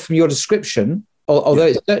clear from your description, although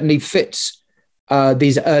it certainly fits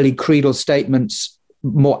these early creedal statements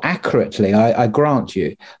more accurately, I grant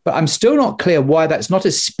you. But I'm still not clear why that's not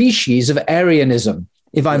a species of Arianism,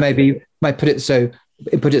 if I might put it so.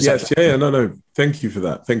 Yes, no. Thank you for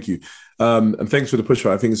that. Thank you. And thanks for the push.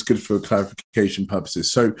 I think it's good for clarification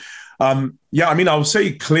purposes. So, I mean, I'll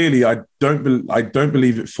say clearly, I don't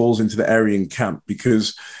believe it falls into the Arian camp,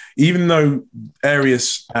 because even though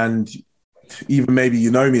Arius and even maybe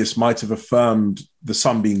Eunomius might have affirmed the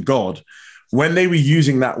Son being God, when they were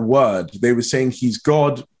using that word, they were saying he's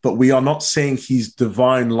God, but we are not saying he's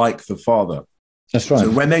divine like the Father. That's right.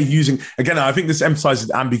 So when they're using, again, I think this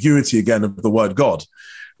emphasizes ambiguity again of the word God.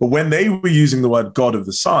 But when they were using the word God of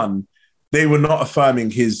the Son, they were not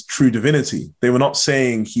affirming his true divinity. They were not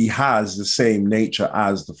saying he has the same nature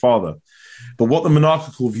as the Father. But what the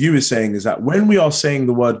monarchical view is saying is that when we are saying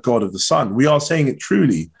the word God of the Son, we are saying it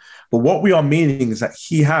truly. But what we are meaning is that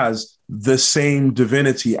he has the same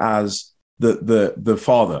divinity as the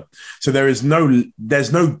Father. So there's no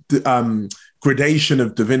gradation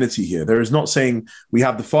of divinity here. There is not saying we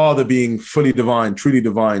have the Father being fully divine, truly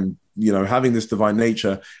divine, having this divine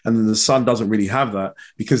nature, and then the Son doesn't really have that,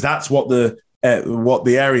 because that's what the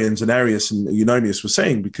Arians and Arius and Eunomius were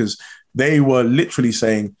saying, because they were literally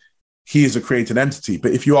saying he is a created entity.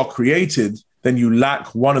 But if you are created, then you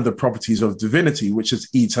lack one of the properties of divinity, which is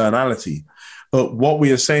eternality. But what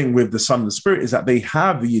we are saying with the Son and the Spirit is that they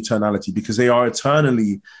have the eternality because they are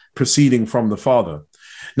eternally proceeding from the Father.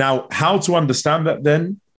 Now, how to understand that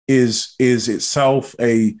then is itself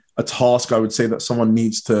a task, I would say, that someone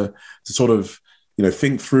needs to sort of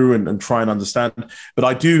think through and try and understand. But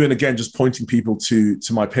I do, and again, just pointing people to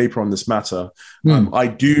my paper on this matter, I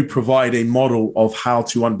do provide a model of how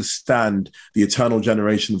to understand the eternal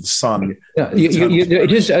generation of the Son. Yeah,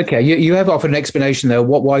 it is okay. You have offered an explanation there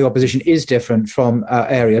why your position is different from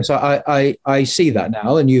Arius. So I see that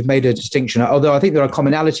now, and you've made a distinction. Although I think there are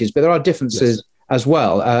commonalities, but there are differences. Yes. As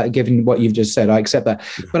well, given what you've just said, I accept that.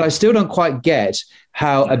 But I still don't quite get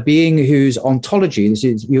how a being whose ontology, this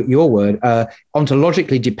is your word,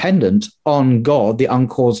 ontologically dependent on God, the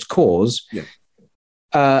uncaused cause,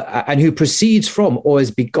 and who proceeds from or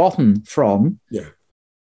is begotten from,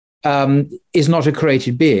 is not a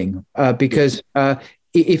created being. Because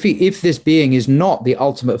if this being is not the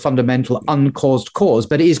ultimate fundamental uncaused cause,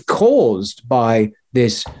 but is caused by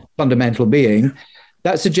this fundamental being,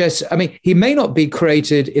 that suggests, I mean, he may not be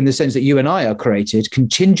created in the sense that you and I are created,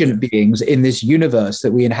 contingent beings in this universe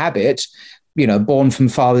that we inhabit, born from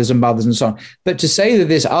fathers and mothers and so on. But to say that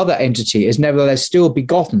this other entity is nevertheless still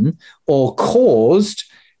begotten or caused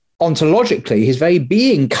ontologically, his very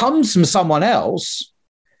being comes from someone else,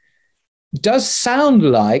 does sound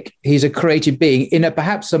like he's a created being in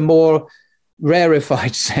perhaps a more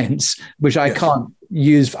rarefied sense, which I can't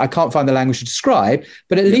find the language to describe,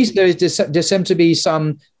 but at least there seems to be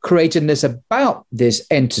some createdness about this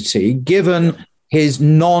entity, given his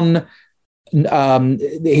he's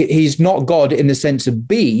not God in the sense of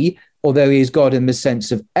B, although he is God in the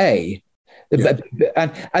sense of A. And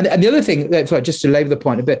the other thing, sorry, just to labor the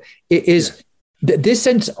point a bit, is This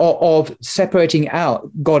sense of separating out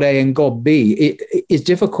God A and God B is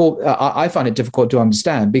difficult. I find it difficult to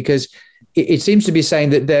understand, because it seems to be saying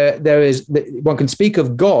that there is one can speak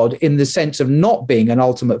of God in the sense of not being an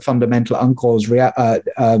ultimate, fundamental, uncaused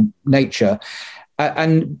nature,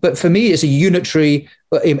 but for me, it's a unitary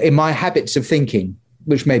in my habits of thinking,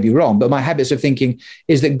 which may be wrong, but my habits of thinking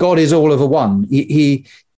is that God is all of a one.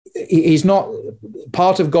 He's not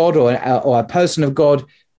part of God or a person of God.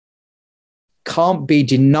 Can't be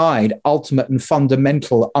denied ultimate and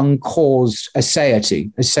fundamental uncaused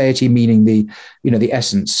aseity meaning the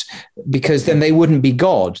essence, because then they wouldn't be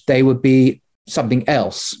God. They would be something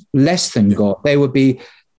else, less than God. They would be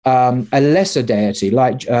a lesser deity,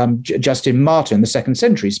 like Justin Martyr in the 2nd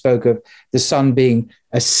century spoke of the Son being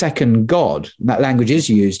a second God. And that language is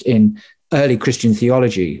used in early Christian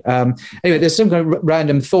theology. Anyway, there's some kind of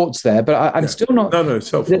random thoughts there, but I'm still not. No,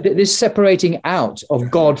 it's helpful. This separating out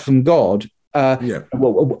of God from God.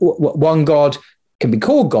 One God can be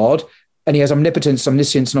called God, and he has omnipotence,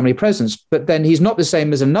 omniscience, and omnipresence, but then he's not the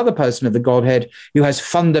same as another person of the Godhead who has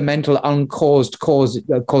fundamental uncaused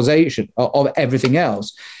causation of everything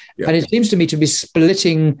else. And it seems to me to be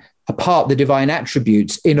splitting apart the divine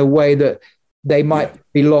attributes in a way that they might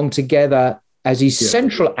belong together as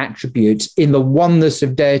essential attributes in the oneness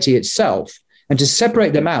of deity itself. And to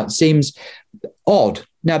separate them out seems odd.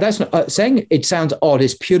 Now, that's not saying it sounds odd.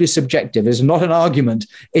 It's purely subjective. It's not an argument.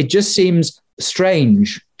 It just seems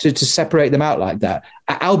strange to separate them out like that,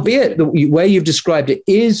 albeit the way you've described it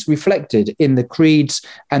is reflected in the creeds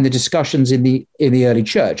and the discussions in the early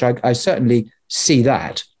church. I certainly see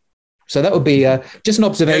that. So that would be just an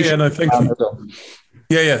observation. No, thank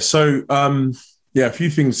you. So, a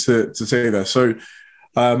few things to say there. So,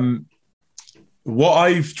 what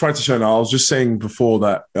I've tried to show now, I was just saying before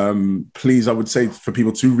that, please, I would say for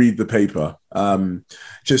people to read the paper,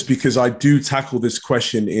 just because I do tackle this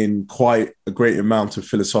question in quite a great amount of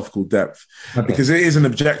philosophical depth, because it is an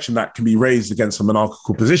objection that can be raised against a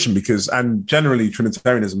monarchical position, and generally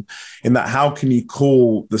Trinitarianism, in that how can you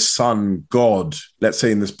call the Son God, let's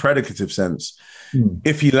say in this predicative sense,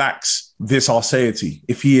 if he lacks this aseity,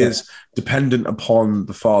 if he is dependent upon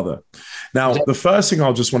the Father? Now, the first thing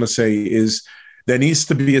I'll just want to say is, there needs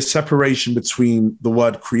to be a separation between the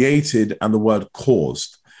word created and the word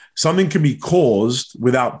caused. Something can be caused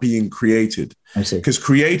without being created, because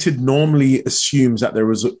created normally assumes that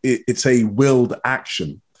it's a willed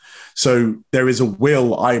action. So there is a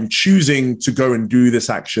will. I am choosing to go and do this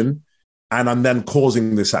action, and I'm then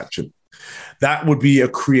causing this action. That would be a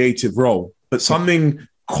creative role. But something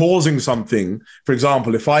causing something, for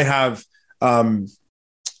example, if I have,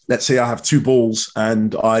 let's say I have two balls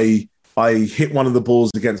and I hit one of the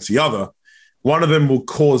balls against the other, one of them will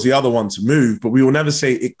cause the other one to move, but we will never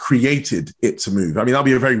say it created it to move. I mean, that'll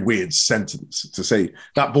be a very weird sentence to say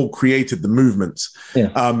that ball created the movement,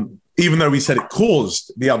 even though we said it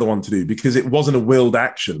caused the other one to do, because it wasn't a willed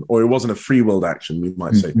action, or it wasn't a free willed action, we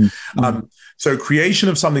might say. So creation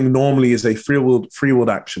of something normally is a free willed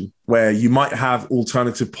action, where you might have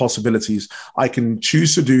alternative possibilities. I can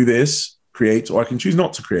choose to do this, create, or I can choose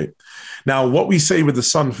not to create. Now, what we say with the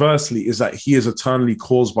Son, firstly, is that he is eternally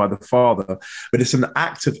caused by the Father, but it's an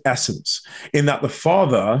act of essence, in that the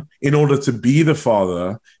Father, in order to be the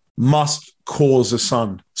Father, must cause the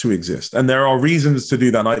Son to exist. And there are reasons to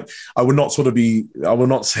do that. I would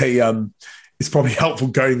not say it's probably helpful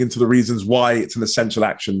going into the reasons why it's an essential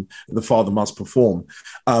action that the Father must perform.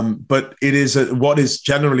 But it is what is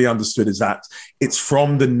generally understood is that it's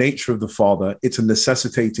from the nature of the Father. It's a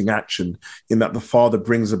necessitating action, in that the Father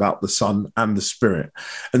brings about the Son and the Spirit.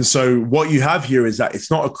 And so what you have here is that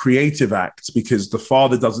it's not a creative act, because the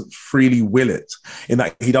Father doesn't freely will it, in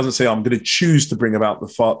that he doesn't say, I'm going to choose to bring about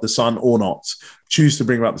the Son or not, choose to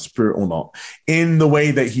bring about the Spirit or not, in the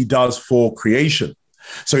way that he does for creation.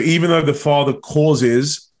 So even though the Father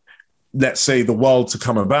causes, let's say, the world to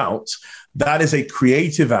come about, that is a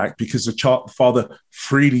creative act, because the Father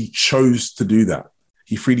freely chose to do that.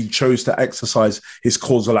 He freely chose to exercise his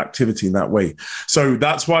causal activity in that way. So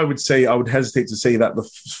that's why I would hesitate to say that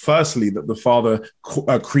firstly, that the Father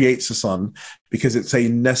creates the Son, because it's a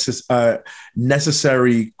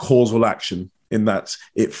necessary causal action, in that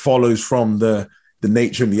it follows from the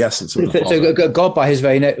nature and the essence of the Father. So God, by his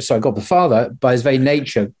very God the Father, by his very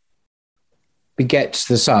nature, begets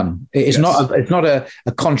the Son. It's not a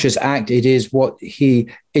conscious act. It is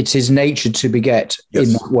it's his nature to beget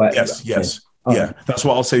in that way. Yes. That's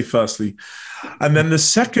what I'll say firstly. And then the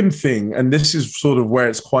second thing, and this is sort of where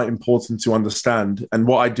it's quite important to understand, and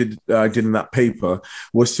what I did in that paper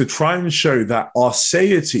was to try and show that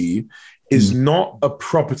aseity is not a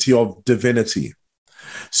property of divinity.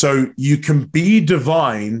 So you can be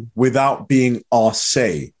divine without being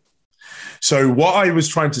arse. So what I was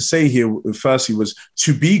trying to say here, firstly, was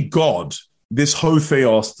to be God, this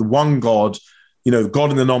hotheos, the one God,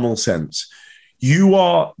 God in the nominal sense. You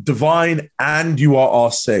are divine and you are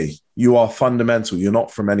arse. You are fundamental. You're not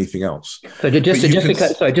from anything else. So just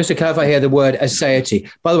to clarify here, the word aseity.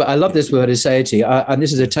 By the way, I love this word aseity, and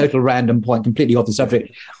this is a total random point, completely off the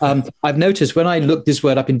subject. I've noticed when I look this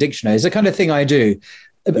word up in dictionaries, the kind of thing I do.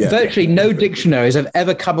 Yeah. Virtually no dictionaries I've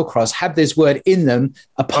ever come across have this word in them,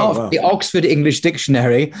 apart from the Oxford English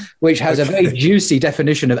Dictionary, which has a very juicy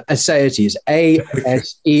definition of aseity. It's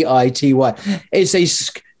aseity. It's a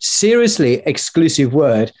seriously exclusive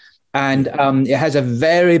word, and it has a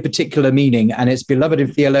very particular meaning, and it's beloved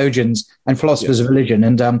of theologians and philosophers of religion,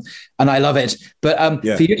 and I love it. But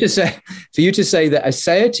for you to say that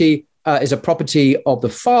aseity is a property of the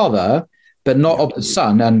Father, but not of the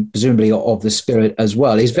Son, and presumably of the Spirit as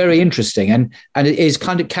well, is very interesting. And it is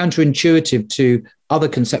kind of counterintuitive to other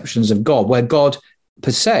conceptions of God, where God per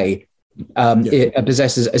se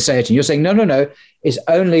possesses aseity. You're saying, no, it's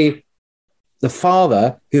only the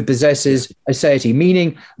Father who possesses aseity,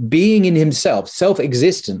 meaning being in himself,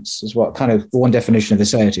 self-existence is what kind of one definition of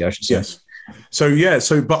aseity, I should say. Yes.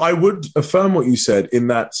 But I would affirm what you said in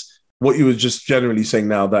that what you were just generally saying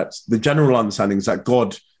now, that the general understanding is that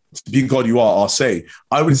God, to be God, you are arse.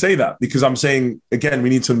 I would say that because I'm saying, again, we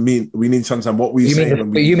need to understand what we say.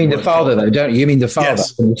 You mean the Father, though, don't you? You mean the Father?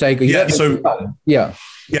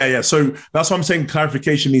 Yes. So that's why I'm saying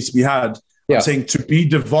clarification needs to be had. Yeah. I'm saying to be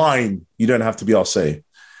divine, you don't have to be arse.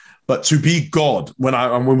 But to be God, when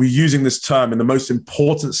we're using this term in the most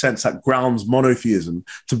important sense that grounds monotheism,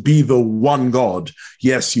 to be the one God,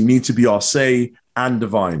 yes, you need to be arse and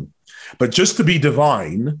divine. But just to be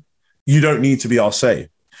divine, you don't need to be arse.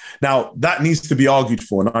 Now, that needs to be argued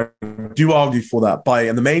for, and I do argue for that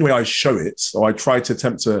and the main way I show it, or I try to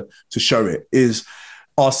attempt to show it, is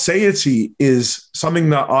arseity is something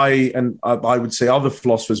that I would say other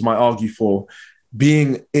philosophers might argue for,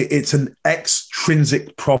 being it's an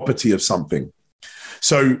extrinsic property of something.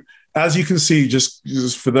 So as you can see,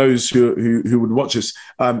 just for those who would watch this,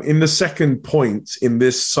 in the second point in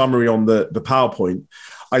this summary on the PowerPoint,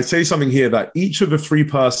 I say something here that each of the three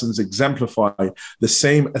persons exemplify the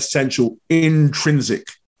same essential intrinsic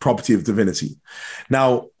property of divinity.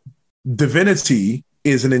 Now, divinity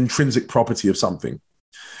is an intrinsic property of something.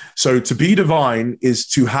 So to be divine is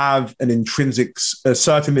to have a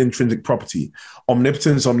certain intrinsic property.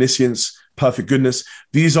 Omnipotence, omniscience, perfect goodness,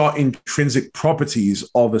 these are intrinsic properties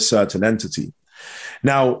of a certain entity.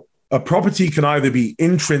 Now, a property can either be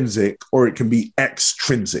intrinsic or it can be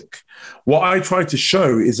extrinsic. What I try to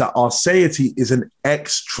show is that arseity is an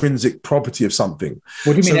extrinsic property of something.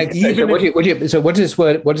 What do you mean? So what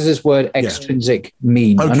does this word extrinsic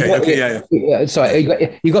mean? Okay.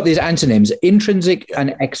 Sorry, you got these antonyms, intrinsic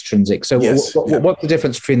and extrinsic. So what's the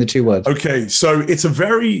difference between the two words? Okay, so it's a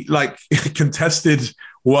very contested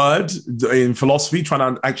word in philosophy,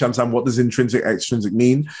 trying to actually understand what does intrinsic, extrinsic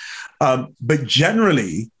mean. But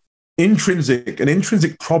generally, an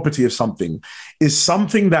intrinsic property of something is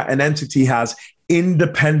something that an entity has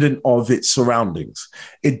independent of its surroundings.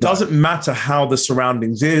 It doesn't matter how the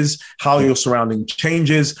surroundings is, how your surrounding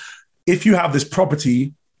changes. If you have this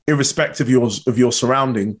property, irrespective of your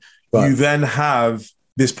surrounding, you then have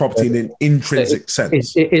this property in an intrinsic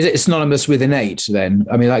sense. Is it synonymous with innate then?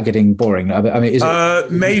 I mean, like getting boring. I mean, is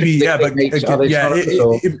it maybe? Yeah, but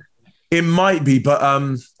it might be, but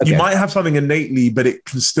you might have something innately, but it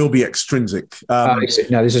can still be extrinsic. No,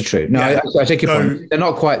 this is true. No, I take your point. They're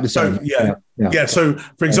not quite the same. So,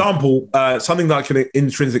 for example, something like an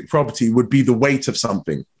intrinsic property would be the weight of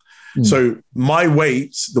something. So my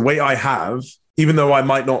weight, the weight I have, even though I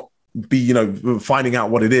might not be, finding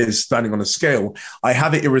out what it is standing on a scale, I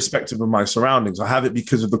have it irrespective of my surroundings. I have it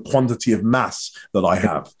because of the quantity of mass that I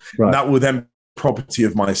have. Right. That will then property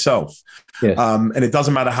of myself. Yes. And it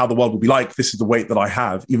doesn't matter how the world will be like, this is the weight that I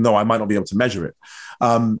have, even though I might not be able to measure it.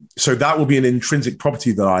 So that will be an intrinsic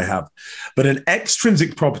property that I have. But an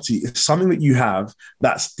extrinsic property is something that you have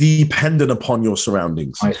that's dependent upon your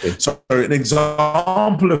surroundings. So an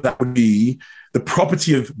example of that would be the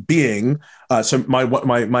property of being. So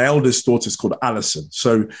my eldest daughter is called Alison.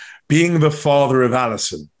 So being the father of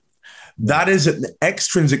Alison, that is an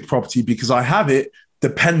extrinsic property because I have it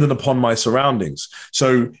dependent upon my surroundings.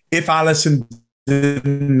 So if Alison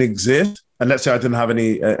didn't exist, and let's say I didn't have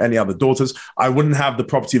any other daughters, I wouldn't have the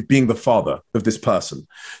property of being the father of this person.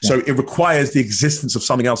 Yeah. So it requires the existence of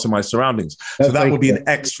something else in my surroundings. So that would be an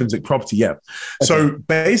extrinsic property, yeah. Okay. So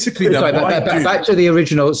basically... back to the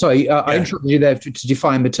original, I interrupted you there to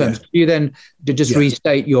define the terms. Could you then just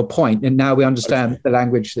restate your point, and now we understand the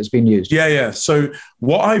language that's been used? Yeah. So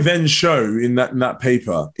what I then show in that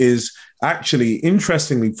paper is actually,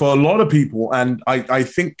 interestingly, for a lot of people, and I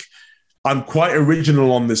think I'm quite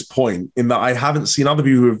original on this point in that I haven't seen other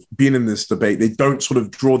people who have been in this debate. They don't sort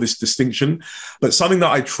of draw this distinction, but something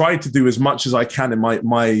that I try to do as much as I can in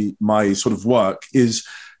my sort of work is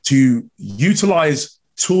to utilize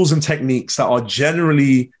tools and techniques that are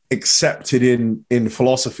generally accepted in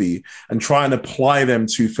philosophy and try and apply them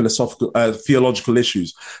to theological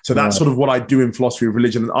issues. So that's sort of what I do in philosophy of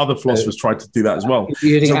religion, and other philosophers try to do that as well.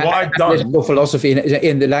 So what I've done, philosophy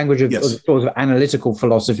in the language of sort of analytical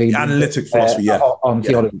philosophy, analytic philosophy, on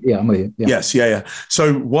theology. Yeah, I'm with you. Yeah. Yes, yeah.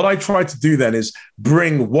 So what I try to do then is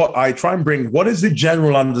bring what is the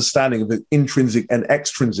general understanding of the intrinsic and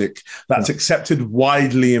extrinsic that's accepted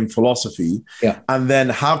widely in philosophy, and then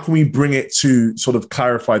how can we bring it to sort of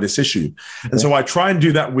clarify this issue. And so I try and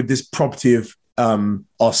do that with this property of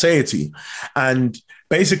arseity. And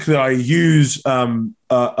basically I use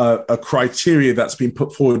a criteria that's been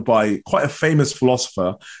put forward by quite a famous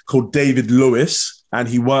philosopher called David Lewis, and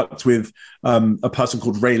he worked with a person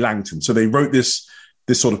called Ray Langton. So they wrote this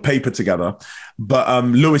sort of paper together. But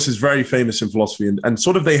Lewis is very famous in philosophy, and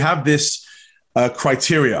sort of they have this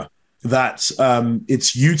criteria that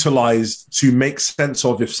it's utilized to make sense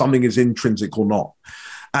of if something is intrinsic or not.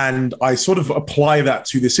 And I sort of apply that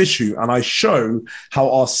to this issue, and I show how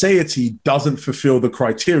arseity doesn't fulfill the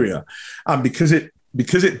criteria. And because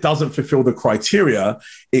it doesn't fulfill the criteria,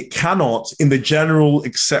 it cannot, in the general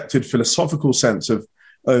accepted philosophical sense of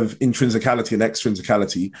intrinsicality and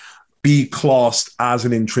extrinsicality, be classed as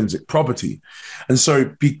an intrinsic property. And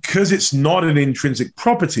so because it's not an intrinsic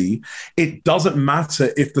property, it doesn't matter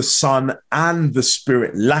if the Son and the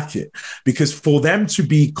Spirit lack it, because for them to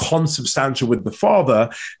be consubstantial with the Father,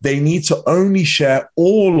 they need to only share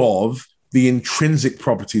all of the intrinsic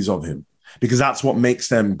properties of him, because that's what makes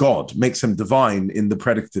them God, makes them divine in the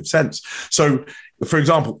predicative sense. So, for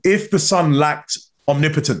example, if the Son lacked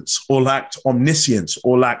omnipotence or lacked omniscience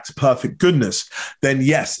or lacked perfect goodness, then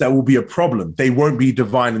yes, there will be a problem. They won't be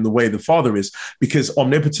divine in the way the Father is, because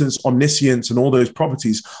omnipotence, omniscience, and all those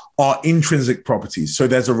properties are intrinsic properties. So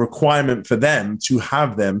there's a requirement for them to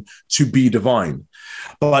have them to be divine.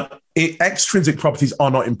 But extrinsic properties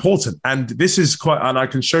are not important. And this is and I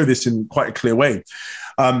can show this in quite a clear way.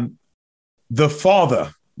 The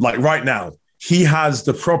Father, like right now, he has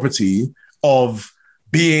the property of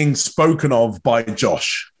being spoken of by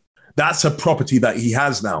Josh. That's a property that he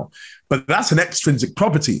has now, but that's an extrinsic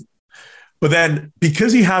property. But then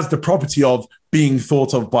because he has the property of being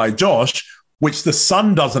thought of by Josh, which the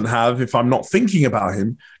Son doesn't have if I'm not thinking about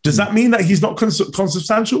him, does that mean that he's not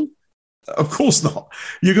consubstantial? Of course not.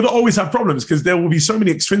 You're going to always have problems because there will be so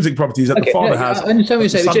many extrinsic properties that the Father has. I understand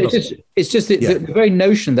what you're saying. It's just the very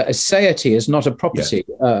notion that aseity is not a property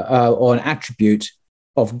or an attribute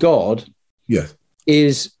of God. Yes.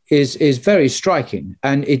 Is very striking,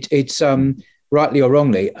 and it's rightly or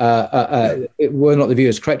wrongly, we're not the view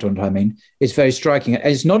is correct on what I mean. It's very striking.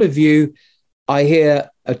 It's not a view I hear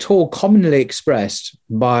at all commonly expressed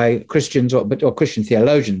by Christians or Christian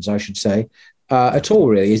theologians, I should say, at all.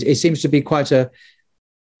 Really, it seems to be quite a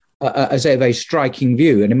very striking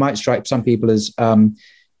view, and it might strike some people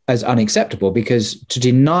as unacceptable, because to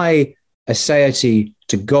deny aseity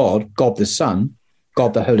to God the Son,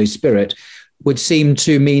 God the Holy Spirit, would seem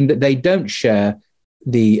to mean that they don't share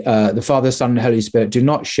the Father, Son, and Holy Spirit do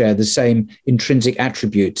not share the same intrinsic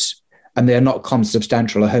attributes, and they are not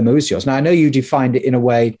consubstantial or homoousios. Now, I know you defined it in a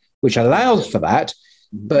way which allows for that,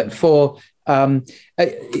 but for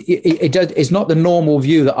it's not the normal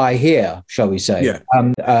view that I hear, shall we say,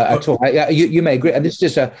 at all. You may agree, and this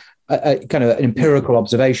is just a kind of an empirical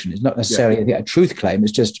observation. It's not necessarily a truth claim.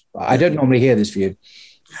 It's just I don't normally hear this view.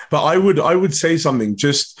 But I would say something.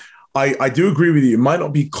 I do agree with you. It might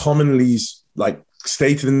not be commonly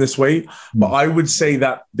stated in this way, but I would say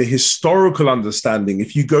that the historical understanding,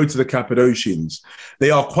 if you go to the Cappadocians,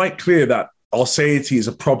 they are quite clear that arseity is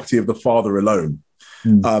a property of the Father alone.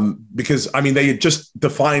 Because, I mean, they just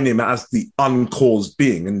define him as the uncaused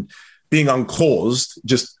being, and being uncaused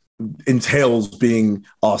just entails being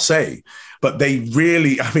arse. But they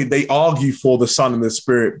really, they argue for the Son and the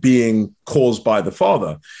Spirit being caused by the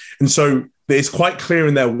Father. And so it's quite clear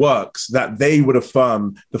in their works that they would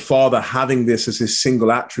affirm the Father having this as his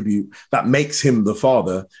single attribute that makes him the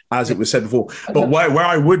Father, as it was said before. But where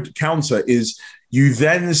I would counter is you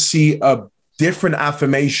then see a different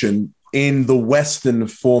affirmation in the Western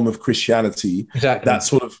form of Christianity that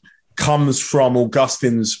sort of comes from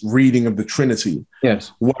Augustine's reading of the Trinity.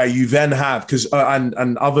 Yes. Where you then have, because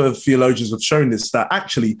and other theologians have shown this, that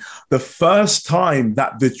actually the first time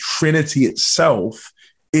that the Trinity itself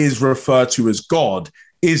is referred to as God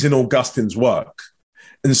is in Augustine's work.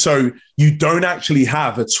 And so you don't actually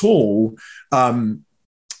have at all the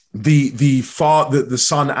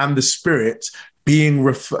Son and the Spirit being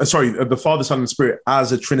the Father, Son, and Spirit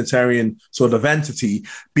as a Trinitarian sort of entity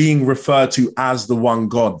being referred to as the one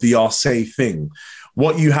God, the arse thing.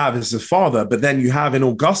 What you have is the Father, but then you have in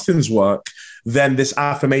Augustine's work, then this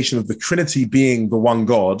affirmation of the Trinity being the one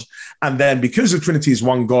God. And then because the Trinity is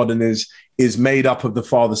one God and is made up of the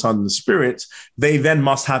Father, Son, and the Spirit, they then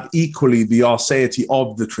must have equally the arseity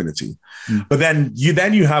of the Trinity. But then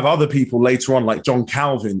you have other people later on, like John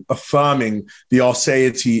Calvin, affirming the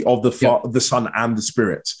arseity of the Son and the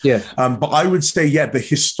Spirit. But I would say, the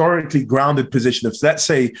historically grounded position of, let's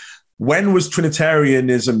say, when was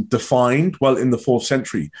Trinitarianism defined? Well, in the 4th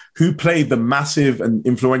century. Who played the massive and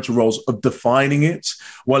influential roles of defining it?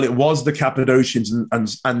 Well, it was the Cappadocians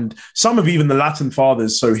and some of even the Latin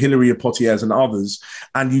fathers, so Hilary of Poitiers and others.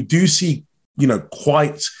 And you do see,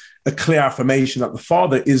 quite a clear affirmation that the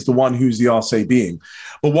Father is the one who's the arse being.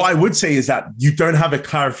 But what I would say is that you don't have a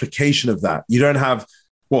clarification of that. You don't have,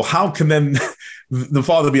 well, how can then the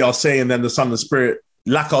Father be arse and then the Son and the Spirit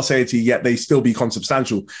lack arseity, yet they still be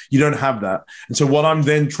consubstantial? You don't have that. And so what I'm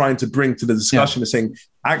then trying to bring to the discussion is saying,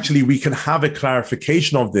 actually, we can have a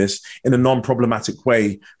clarification of this in a non-problematic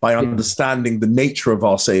way by understanding the nature of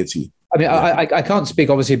arseity. I mean, I can't speak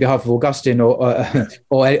obviously on behalf of Augustine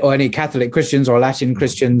or any Catholic Christians or Latin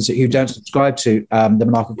Christians who don't subscribe to the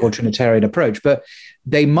monarchical Trinitarian approach, but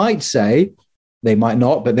they might say, they might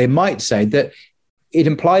not, but they might say that it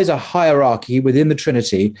implies a hierarchy within the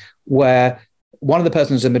Trinity where one of the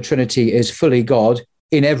persons in the Trinity is fully God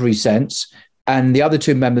in every sense, and the other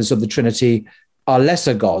two members of the Trinity are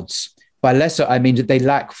lesser gods. By lesser, I mean that they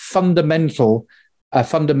lack fundamental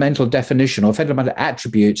definition or fundamental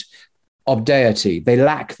attribute of deity. They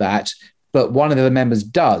lack that, but one of the members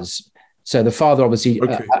does. So the Father obviously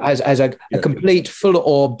has a complete, full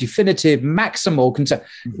or definitive maximal concept.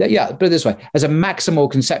 Put it this way, as a maximal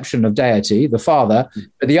conception of deity, the Father,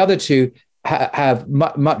 but the other two have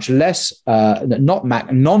much less,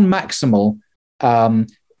 non-maximal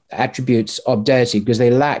attributes of deity because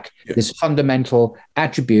they lack this fundamental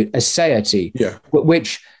attribute, aseity,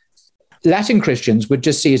 which Latin Christians would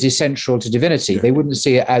just see as essential to divinity. They wouldn't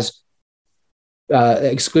see it as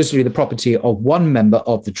exclusively the property of one member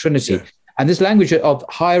of the Trinity. And this language of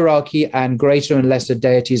hierarchy and greater and lesser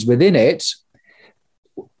deities within it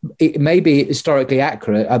may be historically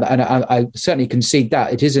accurate, and I certainly concede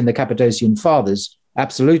that it is in the Cappadocian Fathers,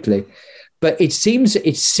 absolutely. But it seems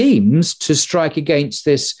to strike against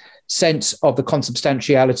this sense of the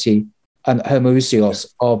consubstantiality and homoousios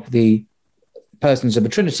of the persons of the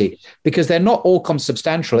Trinity, because they're not all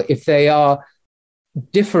consubstantial if they are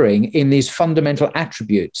differing in these fundamental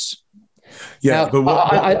attributes. Now, but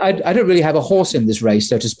I don't really have a horse in this race,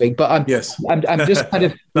 so to speak, but I'm just kind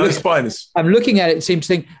of I'm looking at it and seem to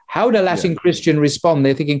think, how do Latin Christian respond?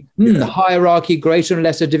 They're thinking, the hierarchy, greater and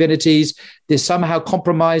lesser divinities, this somehow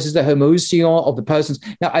compromises the homoousion of the persons.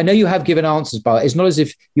 Now, I know you have given answers, but it's not as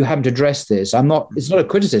if you haven't addressed this. It's not a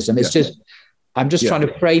criticism. It's just, I'm just trying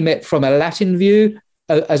to frame it from a Latin view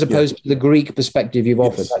as opposed to the Greek perspective you've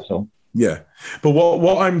offered, that's all. Yeah. But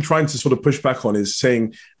what I'm trying to sort of push back on is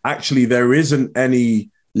saying, actually, there isn't any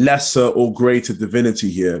lesser or greater divinity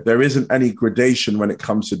here. There isn't any gradation when it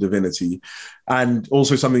comes to divinity. And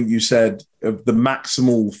also something you said of the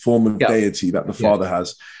maximal form of deity that the Father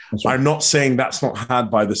has. Right. I'm not saying that's not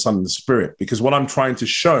had by the Son and the Spirit, because what I'm trying to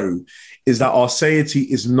show is that arseity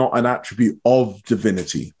is not an attribute of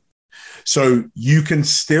divinity. So you can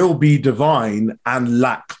still be divine and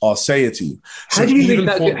lack arseity. How do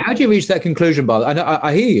you reach that conclusion, Bob?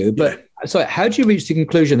 I hear you, but sorry, how do you reach the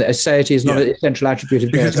conclusion that aseity is not an essential attribute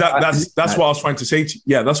of deity? Because that's what I was trying to say to you.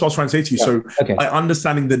 Yeah, that's what I was trying to say to you. So by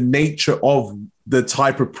understanding the nature of the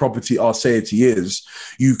type of property arseity is,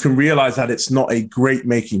 you can realize that it's not a great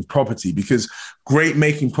making property, because great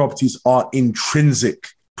making properties are intrinsic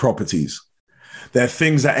properties. They're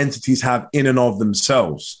things that entities have in and of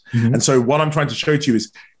themselves. Mm-hmm. And so what I'm trying to show to you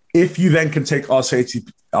is, if you then can take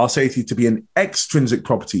arseity to be an extrinsic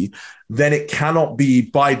property, then it cannot be,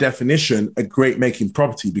 by definition, a great making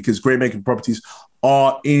property, because great making properties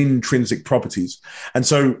are intrinsic properties. And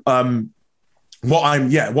so what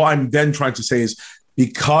I'm then trying to say is,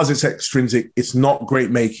 because it's extrinsic, it's not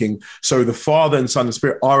great making. So the Father and Son and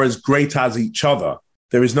Spirit are as great as each other.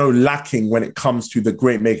 There is no lacking when it comes to the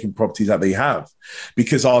great making properties that they have.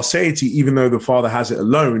 Because our deity, even though the Father has it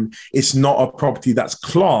alone, it's not a property that's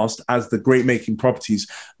classed as the great making properties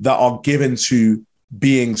that are given to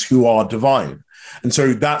beings who are divine. And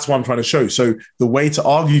so that's what I'm trying to show. So the way to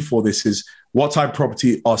argue for this is what type of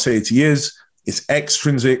property our deity is. It's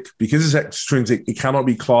extrinsic. Because it's extrinsic, it cannot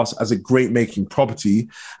be classed as a great-making property.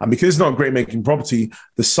 And because it's not a great-making property,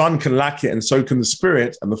 the Son can lack it, and so can the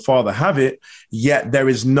Spirit, and the Father have it. Yet there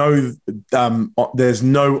is there's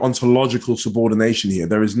no ontological subordination here.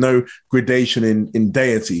 There is no gradation in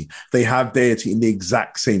deity. They have deity in the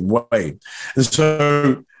exact same way. And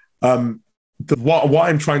so what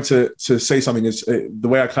I'm trying to say something is, the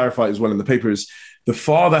way I clarify it as well in the paper is, the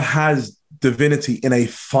Father has divinity in a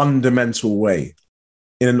fundamental way,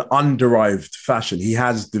 in an underived fashion. He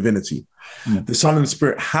has divinity. The Son and the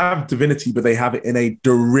Spirit have divinity, but they have it in a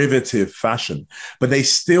derivative fashion. But they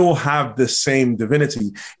still have the same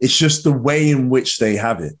divinity. It's just the way in which they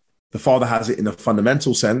have it. The Father has it in a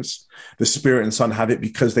fundamental sense. The Spirit and Son have it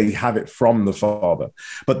because they have it from the Father.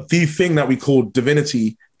 But the thing that we call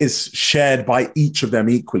divinity is shared by each of them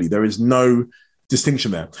equally. There is no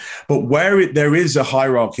distinction there. But where there is a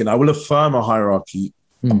hierarchy, and I will affirm a hierarchy,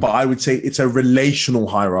 but I would say it's a relational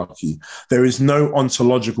hierarchy. There is no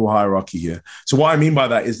ontological hierarchy here. So what I mean by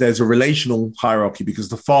that is there's a relational hierarchy because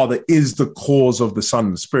the Father is the cause of the Son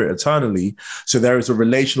and the Spirit eternally. So there is a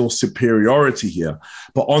relational superiority here.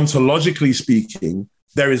 But ontologically speaking,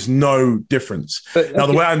 there is no difference. Now,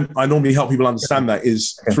 the way I normally help people understand that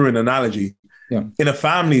is through an analogy. Yeah. In a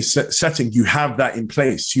family setting, you have that in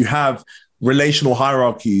place. You have relational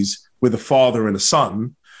hierarchies with a father and a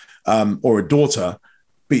son or a daughter,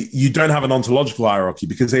 but you don't have an ontological hierarchy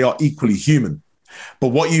because they are equally human. But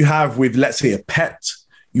what you have with, let's say, a pet,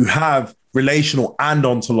 you have relational and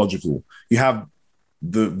ontological. You have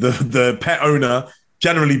the pet owner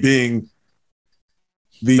generally being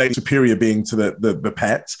the superior being to the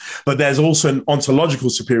pet, but there's also an ontological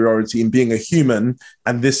superiority in being a human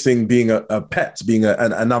and this thing being a pet, being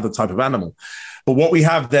another type of animal. But what we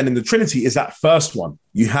have then in the Trinity is that first one.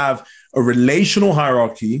 You have a relational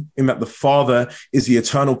hierarchy in that the Father is the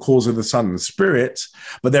eternal cause of the Son and the Spirit,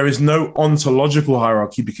 but there is no ontological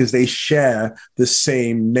hierarchy because they share the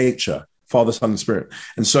same nature, Father, Son, and Spirit.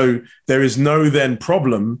 And so there is no then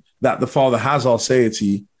problem that the Father has our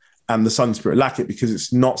deity and the Son and Spirit lack it, because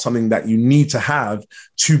it's not something that you need to have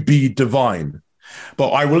to be divine. But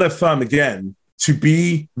I will affirm again, to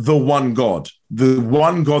be the one God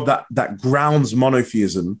that grounds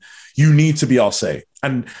monotheism, you need to be arse.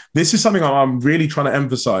 And this is something I'm really trying to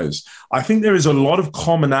emphasize. I think there is a lot of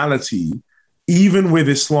commonality, even with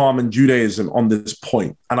Islam and Judaism, on this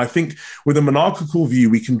point. And I think with a monarchical view,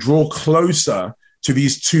 we can draw closer to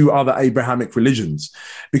these two other Abrahamic religions,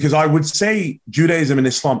 because I would say Judaism and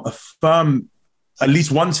Islam affirm at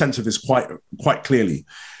least one sense of this quite clearly.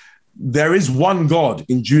 There is one God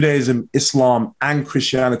in Judaism, Islam, and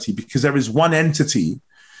Christianity, because there is one entity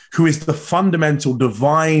who is the fundamental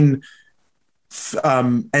divine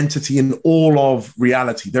entity in all of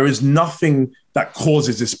reality. There is nothing that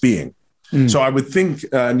causes this being. So I would think,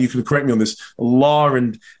 and you can correct me on this, Allah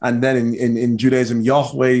and then in Judaism,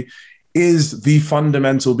 Yahweh is the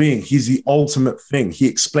fundamental being. He's the ultimate thing. He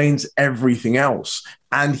explains everything else,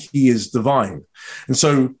 and he is divine. And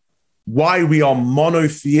so why we are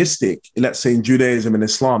monotheistic, let's say in Judaism and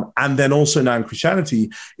Islam, and then also now in Christianity,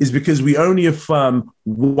 is because we only affirm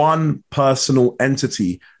one personal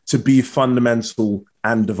entity to be fundamental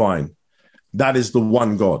and divine. That is the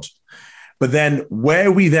one God. But then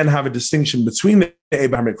where we then have a distinction between the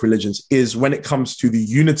Abrahamic religions is when it comes to the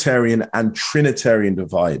Unitarian and Trinitarian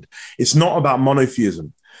divide. It's not about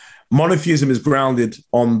monotheism. Monotheism is grounded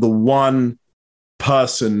on the one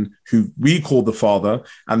person who we call the Father,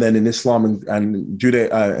 and then in Islam and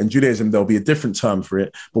Judaism, there'll be a different term for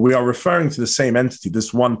it, but we are referring to the same entity,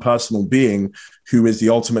 this one personal being who is the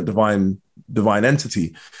ultimate divine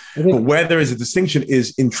entity. But where there is a distinction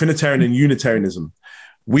is in Trinitarian and Unitarianism.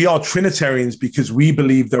 We are Trinitarians because we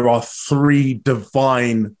believe there are three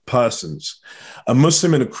divine persons. A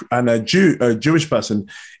Muslim and a Jewish person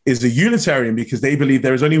is a Unitarian because they believe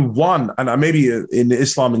there is only one, and maybe in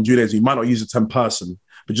Islam and Judaism, you might not use the term person,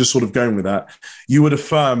 but just sort of going with that, you would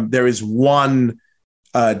affirm there is one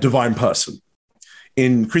divine person.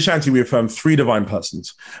 In Christianity, we affirm three divine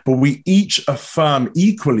persons, but we each affirm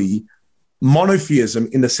equally monotheism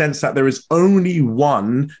in the sense that there is only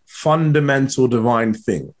one fundamental divine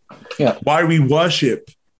thing. Yeah. Why we worship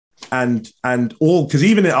and all, because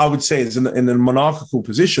even I would say is in a monarchical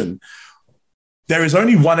position, there is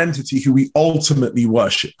only one entity who we ultimately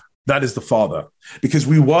worship. That is the Father, because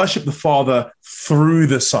we worship the Father through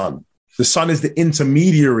the Son. The Son is the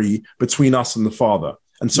intermediary between us and the Father,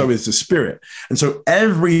 and so is the Spirit. And so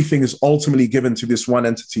everything is ultimately given to this one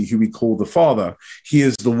entity who we call the Father. He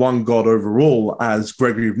is the one God overall, as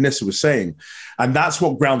Gregory of Nyssa was saying. And that's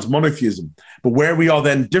what grounds monotheism. But where we are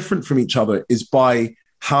then different from each other is by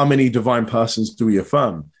how many divine persons do we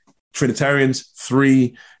affirm? Trinitarians,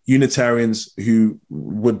 3. Unitarians, who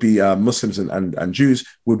would be Muslims and Jews,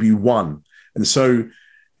 would be 1. And so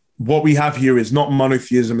what we have here is not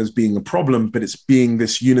monotheism as being a problem, but it's being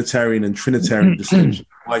this Unitarian and Trinitarian distinction.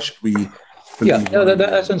 Why should we?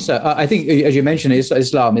 That's understood. I think, as you mentioned,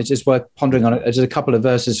 Islam, it's just worth pondering on it. There's a couple of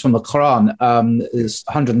verses from the Quran, this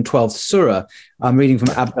 112th surah. I'm reading from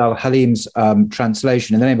Abd al-Halim's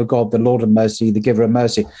translation. In the name of God, the Lord of mercy, the giver of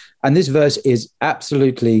mercy. And this verse is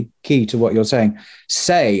absolutely key to what you're saying.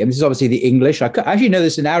 Say, and this is obviously the English. I actually know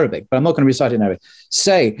this in Arabic, but I'm not going to recite it in Arabic.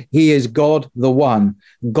 Say, he is God, the one,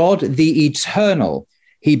 God, the eternal.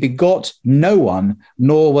 He begot no one,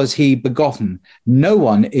 nor was he begotten. No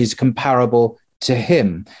one is comparable to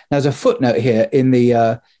him. Now, there's a footnote here in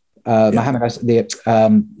the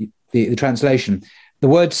the translation. The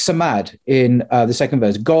word samad in the second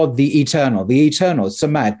verse, God the eternal,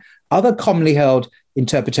 samad. Other commonly held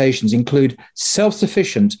interpretations include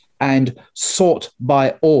self-sufficient and sought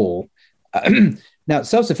by all. Now,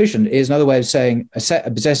 self-sufficient is another way of saying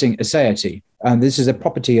possessing aseity, and this is a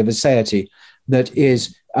property of aseity. That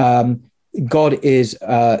is, God is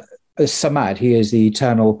samad. He is the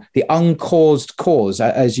eternal, the uncaused cause,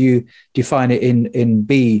 as you define it in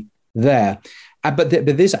B there. But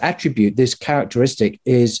this attribute, this characteristic,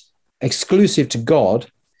 is exclusive to God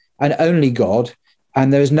and only God,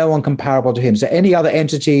 and there is no one comparable to him. So any other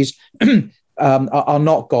entities are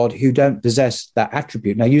not God who don't possess that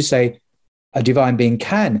attribute. Now, you say a divine being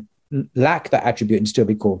can lack that attribute and still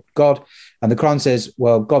be called God. And the Quran says,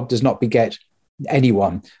 well, God does not beget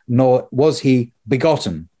anyone, nor was he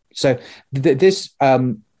begotten. So this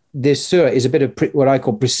surah is a bit of what I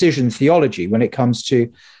call precision theology when it comes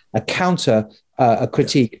to a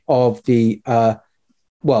critique of the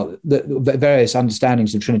various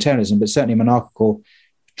understandings of Trinitarianism, but certainly monarchical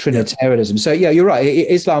Trinitarianism. So yeah, you're right.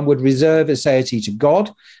 Islam would reserve aseity to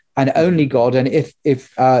God and only God, and if it's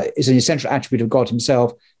an essential attribute of God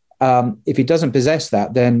himself, if he doesn't possess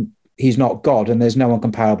that, then he's not God, and there's no one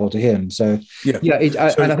comparable to him. So, and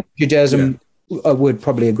I think Judaism would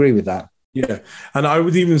probably agree with that. Yeah, and I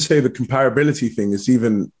would even say the comparability thing is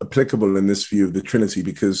even applicable in this view of the Trinity,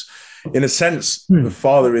 because in a sense, the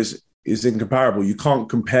Father is incomparable. You can't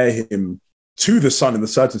compare him to the Son in a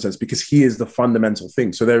certain sense because he is the fundamental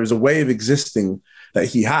thing. So there is a way of existing that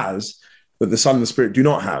he has that the Son and the Spirit do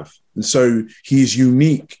not have. And so he is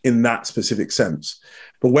unique in that specific sense.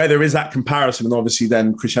 But where there is that comparison, and obviously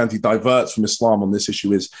then Christianity diverts from Islam on this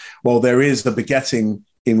issue, is, well, there is the begetting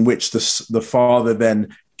in which the Father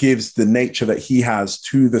then gives the nature that he has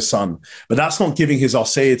to the Son. But that's not giving his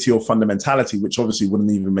aseity or fundamentality, which obviously wouldn't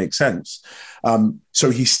even make sense. So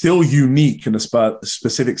he's still unique in a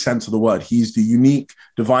specific sense of the word. He's the unique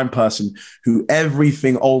divine person who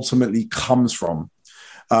everything ultimately comes from.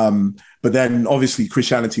 But then obviously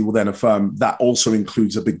Christianity will then affirm that also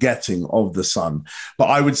includes a begetting of the Son. But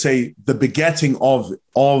I would say the begetting of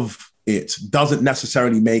it doesn't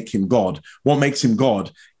necessarily make him God. What makes him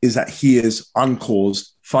God is that he is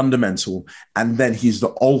uncaused, fundamental, and then he's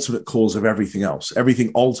the ultimate cause of everything else.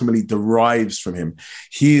 Everything ultimately derives from him.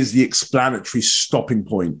 He is the explanatory stopping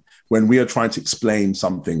point. When we are trying to explain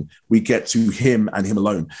something, we get to him and him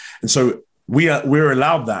alone. And so we're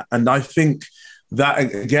allowed that. And I think that,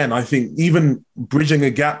 again, I think even bridging a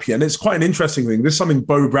gap here, and it's quite an interesting thing. This is something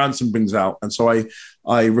Bo Branson brings out. And so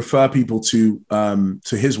I refer people to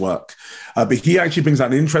his work. But he actually brings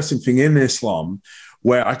out an interesting thing in Islam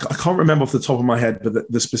where I can't remember off the top of my head,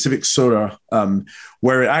 but the specific surah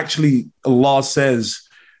where it actually, Allah says,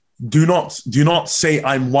 do not say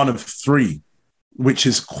I'm one of three, which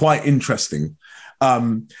is quite interesting.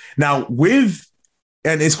 And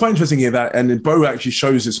it's quite interesting here that, and Bo actually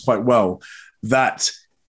shows this quite well, that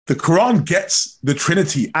the Quran gets the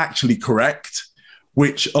Trinity actually correct,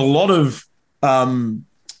 which a lot of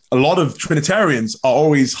Trinitarians are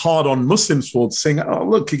always hard on Muslims for, saying, oh,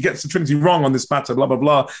 look, he gets the Trinity wrong on this matter, blah, blah,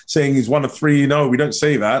 blah, saying he's one of three. No, we don't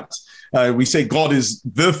say that. We say God is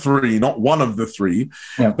the three, not one of the three.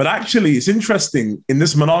 Yeah. But actually, it's interesting in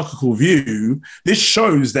this monarchical view, this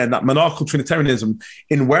shows then that monarchical Trinitarianism,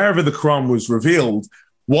 in wherever the Quran was revealed,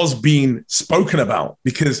 was being spoken about,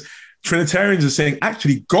 because Trinitarians are saying,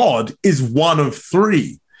 actually, God is one of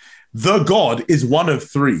three. The God is one of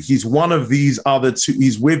three. He's one of these other two.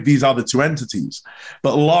 He's with these other two entities.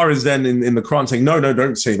 But Allah is then in the Quran saying, no,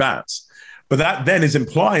 don't say that. But that then is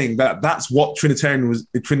implying that that's what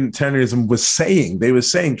Trinitarianism was saying.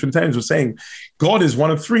 Trinitarians were saying, God is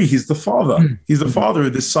one of three. He's the Father. He's the Father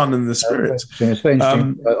of the Son and the Spirit. It's very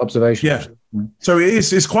interesting observation. Yeah. So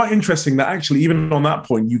it's quite interesting that actually, even on that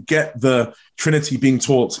point, you get the Trinity being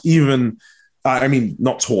taught, even,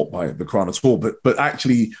 not taught by the Quran at all, but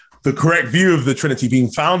actually the correct view of the Trinity being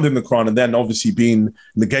found in the Quran and then obviously being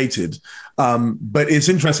negated. But it's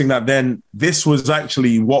interesting that then this was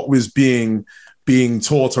actually what was being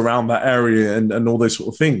taught around that area and all those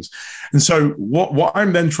sort of things. And so what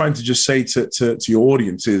I'm then trying to just say to your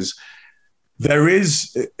audience is, there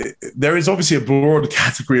is obviously a broad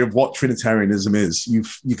category of what Trinitarianism is. You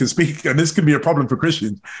can speak, and this can be a problem for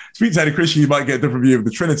Christians. Speak to any Christian, you might get a different view of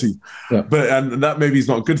the Trinity, and that maybe is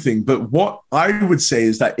not a good thing. But what I would say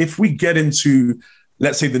is that if we get into,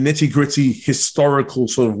 let's say, the nitty-gritty historical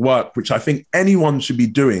sort of work, which I think anyone should be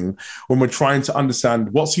doing when we're trying to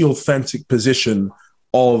understand what's the authentic position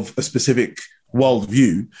of a specific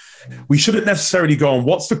worldview, we shouldn't necessarily go on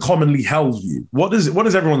what's the commonly held view. What is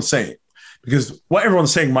everyone saying? Because what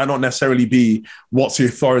everyone's saying might not necessarily be what's the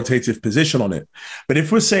authoritative position on it. But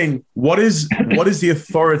if we're saying what is the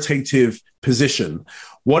authoritative position,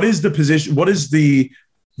 what is the position, what is the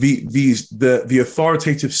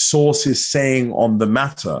authoritative sources saying on the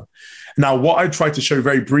matter? Now, what I try to show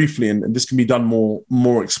very briefly, and this can be done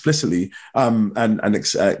more explicitly and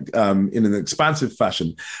in an expansive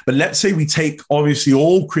fashion. But let's say we take, obviously,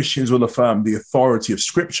 all Christians will affirm the authority of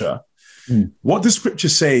Scripture. What does Scripture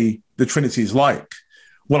say the Trinity is like?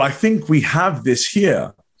 Well, I think we have this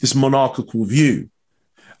here, this monarchical view.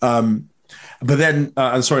 But then,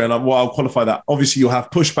 I'll qualify that. Obviously, you'll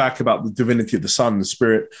have pushback about the divinity of the Son and the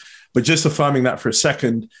Spirit. But just affirming that for a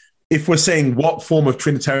second, if we're saying what form of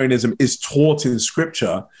Trinitarianism is taught in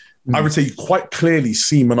Scripture, I would say you quite clearly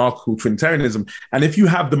see monarchical Trinitarianism. And if you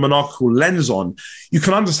have the monarchical lens on, you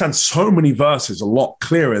can understand so many verses a lot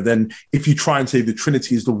clearer than if you try and say the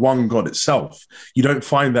Trinity is the one God itself. You don't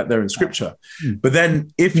find that there in Scripture. But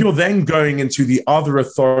then if you're then going into the other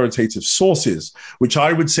authoritative sources, which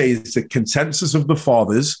I would say is the consensus of the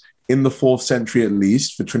fathers in the 4th century, at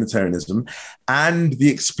least, for Trinitarianism, and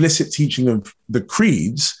the explicit teaching of the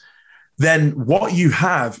creeds, then what you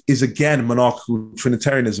have is, again, monarchical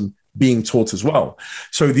Trinitarianism being taught as well.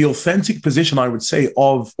 So the authentic position, I would say,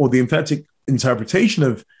 or the authentic interpretation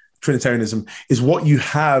of Trinitarianism is what you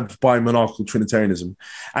have by monarchical Trinitarianism.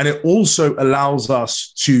 And it also allows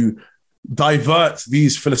us to divert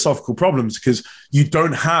these philosophical problems, because you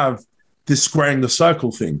don't have this squaring the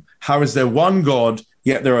circle thing. How is there one God,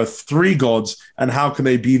 yet there are three gods, and how can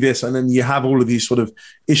they be this? And then you have all of these sort of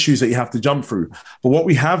issues that you have to jump through. But what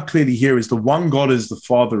we have clearly here is the one God is the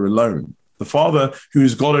Father alone. The Father, who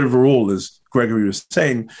is God over all, as Gregory was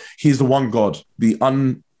saying, he is the one God, the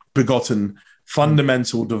unbegotten,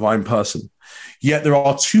 fundamental divine person. Yet there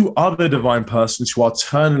are two other divine persons who are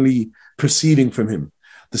eternally proceeding from him.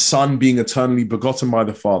 The Son being eternally begotten by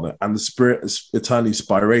the Father, and the Spirit is eternally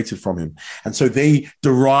spirated from him. And so they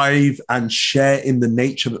derive and share in the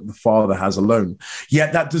nature that the Father has alone.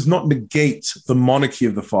 Yet that does not negate the monarchy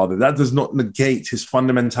of the Father. That does not negate his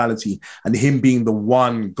fundamentality and him being the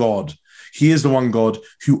one God. He is the one God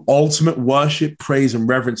who ultimate worship, praise, and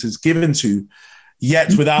reverence is given to.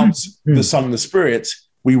 Yet without the Son and the Spirit,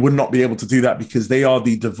 we would not be able to do that, because they are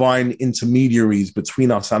the divine intermediaries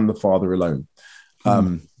between us and the Father alone.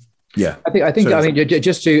 I'm actually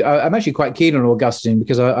quite keen on Augustine,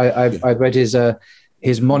 because I've read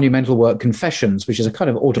his monumental work Confessions, which is a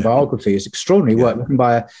kind of autobiography. It's extraordinary work written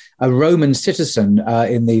by a Roman citizen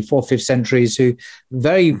in the 4th, 5th centuries, who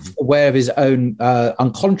very aware of his own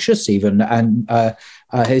unconscious even and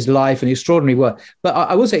his life, and extraordinary work. But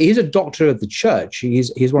I will say he's a doctor of the church.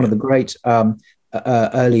 He's one of the great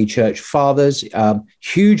early church fathers,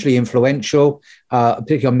 hugely influential,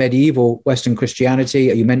 particularly on medieval Western Christianity.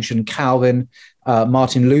 You mentioned Calvin.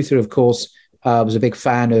 Martin Luther, of course, was a big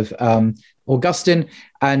fan of Augustine.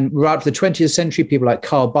 And right to the 20th century, people like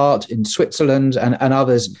Karl Barth in Switzerland and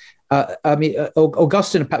others.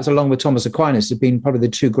 Augustine, perhaps along with Thomas Aquinas, have been probably the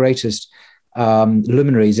two greatest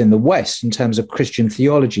luminaries in the West in terms of Christian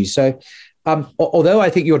theology. So although I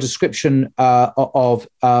think your description of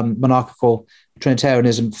monarchical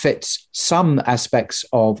Trinitarianism fits some aspects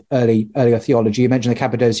of earlier theology, you mentioned the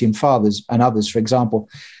Cappadocian Fathers and others, for example,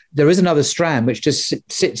 there is another strand which just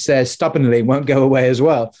sits there stubbornly and won't go away as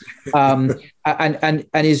well, and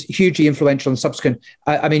is hugely influential and subsequent.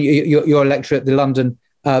 I mean, you're a lecturer at the London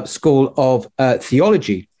School of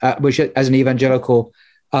Theology, which as an evangelical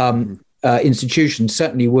institution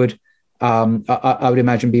certainly would, I would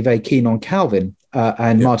imagine, be very keen on Calvin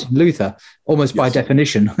and Martin Luther, almost by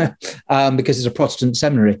definition, because it's a Protestant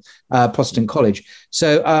seminary, Protestant college.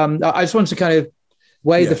 So I just wanted to kind of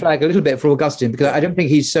wave the flag a little bit for Augustine, because I don't think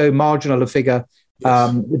he's so marginal a figure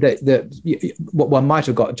that what one might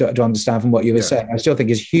have got to understand from what you were saying. I still think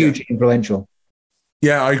is hugely influential.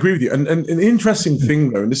 Yeah, I agree with you. And an interesting thing,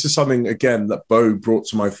 though, and this is something, again, that Bo brought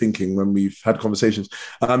to my thinking when we've had conversations.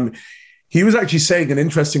 He was actually saying an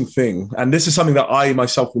interesting thing, and this is something that I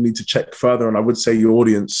myself will need to check further, and I would say your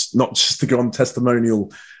audience, not just to go on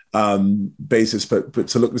testimonial basis, but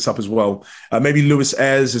to look this up as well. Maybe Lewis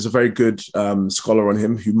Ayres is a very good scholar on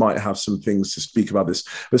him who might have some things to speak about this.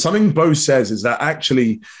 But something Bo says is that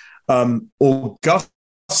actually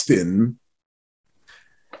Augustine,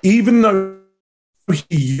 even though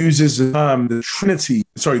he uses the Trinity,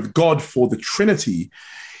 the God for the Trinity,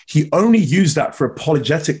 he only used that for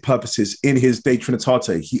apologetic purposes in his De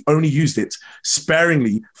Trinitate. He only used it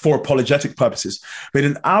sparingly for apologetic purposes. But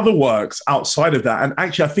in other works outside of that, and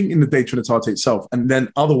actually I think in the De Trinitate itself, and then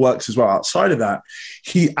other works as well outside of that,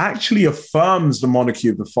 he actually affirms the monarchy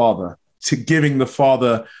of the Father, to giving the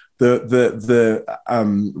Father the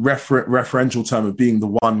referential term of being the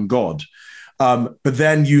one God. But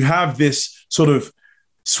then you have this sort of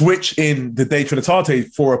switch in the De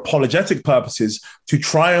Trinitate for apologetic purposes to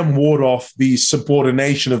try and ward off the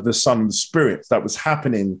subordination of the Son and the Spirit that was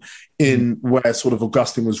happening in where sort of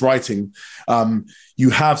Augustine was writing.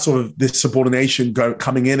 You have sort of this subordination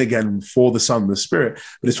coming in again for the Son and the Spirit,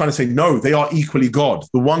 but it's trying to say, no, they are equally God.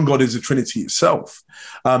 The one God is the Trinity itself.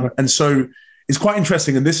 And so it's quite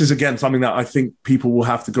interesting. And this is, again, something that I think people will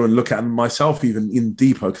have to go and look at, and myself even in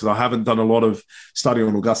deeper, because I haven't done a lot of study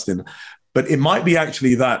on Augustine. But it might be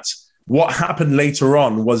actually that what happened later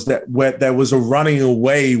on was that where there was a running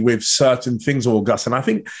away with certain things of Augustine. I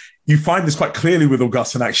think you find this quite clearly with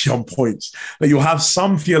Augustine actually on points, that you'll have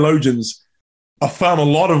some theologians affirm a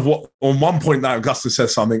lot of what on one point that Augustine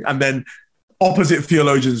says something, and then opposite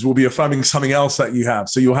theologians will be affirming something else that you have.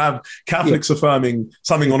 So you'll have Catholics affirming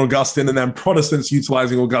something on Augustine, and then Protestants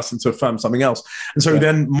utilizing Augustine to affirm something else. And so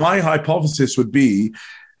then my hypothesis would be,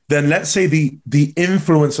 then let's say the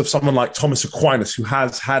influence of someone like Thomas Aquinas, who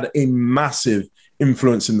has had a massive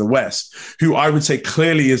influence in the West, who I would say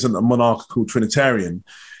clearly isn't a monarchical Trinitarian.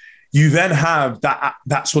 You then have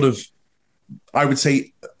that sort of, I would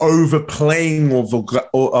say, overplaying of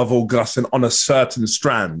Augustine on a certain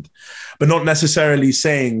strand, but not necessarily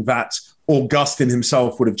saying that Augustine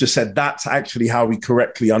himself would have just said that's actually how we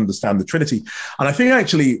correctly understand the Trinity. And I think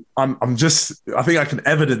actually, I think I can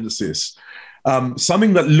evidence this.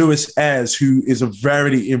 Something that Lewis Ayres, who is a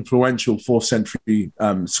very influential 4th century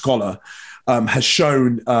scholar, has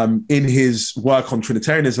shown in his work on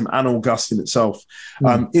Trinitarianism and Augustine itself,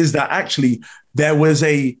 is that actually there was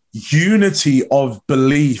a unity of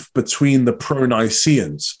belief between the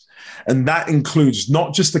pro-Niceans. And that includes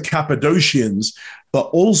not just the Cappadocians, but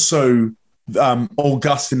also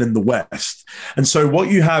Augustine in the West. And so what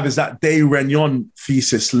you have is that De Regnon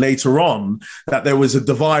thesis later on, that there was a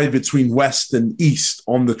divide between West and East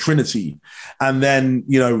on the Trinity. And then,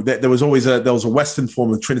 there was always a Western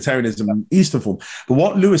form of Trinitarianism and Eastern form. But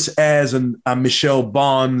what Lewis Ayres and Michel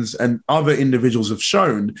Barnes and other individuals have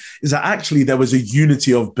shown is that actually there was a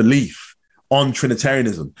unity of belief on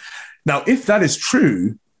Trinitarianism. Now, if that is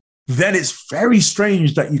true, then it's very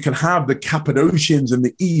strange that you can have the Cappadocians in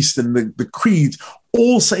the East and the creeds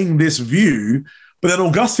all saying this view, but then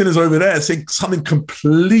Augustine is over there saying something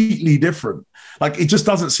completely different. Like, it just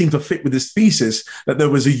doesn't seem to fit with this thesis that there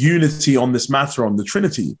was a unity on this matter on the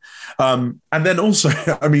Trinity. And then also,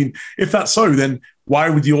 I mean, if that's so, then why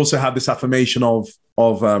would you also have this affirmation of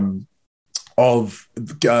the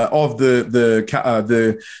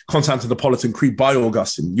Constantinopolitan Creed by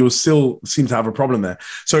Augustine? You'll still seem to have a problem there.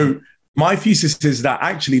 So my thesis is that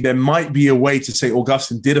actually there might be a way to say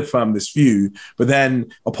Augustine did affirm this view, but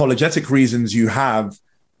then apologetic reasons, you have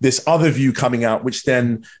this other view coming out, which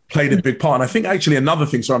then played a big part. And I think actually another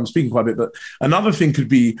thing, sorry, I'm speaking quite a bit, but another thing could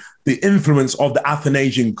be the influence of the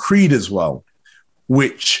Athanasian Creed as well,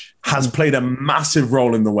 which has played a massive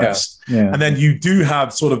role in the West. Yeah. And then you do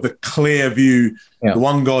have sort of the clear view, the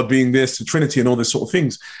one God being this, the Trinity and all this sort of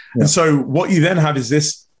things. Yeah. And so what you then have is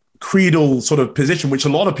this creedal sort of position, which a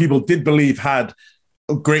lot of people did believe had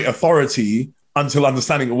a great authority until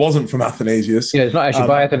understanding it wasn't from Athanasius. Yeah, it's not actually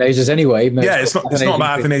by Athanasius anyway. It's not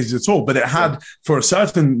by Athanasius at all, but it had, for a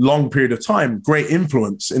certain long period of time, great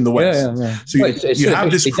influence in the West. So you have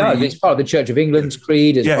this creed. It's part of the Church of England's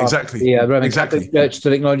creed. It's part of the Roman Catholic Church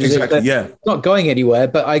still acknowledges it. It's not going anywhere,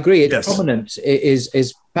 but I agree, its prominence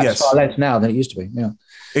is perhaps far less now than it used to be. Yeah.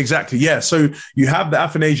 Exactly. Yeah. So you have the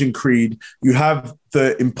Athanasian Creed, you have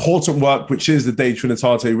the important work, which is the De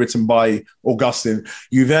Trinitate, written by Augustine.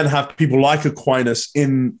 You then have people like Aquinas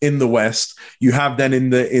in the West. You have then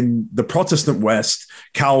in the Protestant West,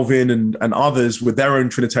 Calvin and others with their own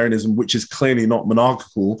Trinitarianism, which is clearly not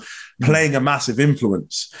monarchical, playing a massive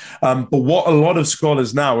influence. But what a lot of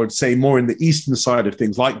scholars now would say more in the Eastern side of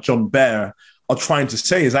things, like John Baer, are trying to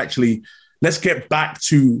say is actually, let's get back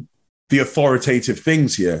to the authoritative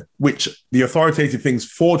things here, which the authoritative things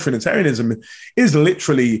for Trinitarianism is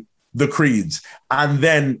literally the creeds and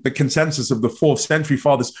then the consensus of the 4th century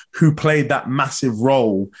fathers who played that massive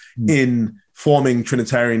role in forming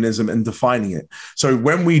Trinitarianism and defining it. So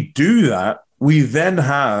when we do that, we then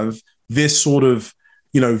have this sort of,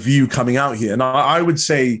 view coming out here. And I would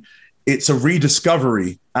say it's a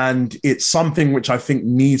rediscovery, and it's something which I think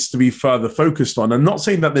needs to be further focused on. I'm not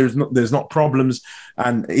saying that there's not problems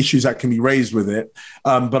and issues that can be raised with it,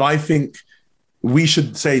 but I think we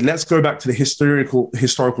should say, let's go back to the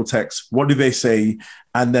historical texts. What do they say?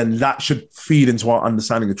 And then that should feed into our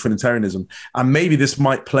understanding of Trinitarianism. And maybe this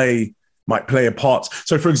might play a part.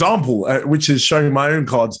 So, for example, which is showing my own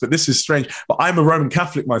cards, but this is strange, but I'm a Roman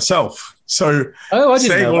Catholic myself. So I didn't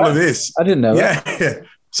saying know all that. of this. I didn't know that. Yeah.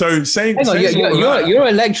 So saying, hang on, you're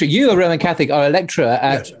a lecturer. You, a Roman Catholic, are a lecturer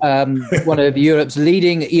at one of Europe's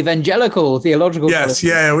leading evangelical theological colleges.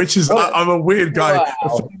 Which is I'm a weird guy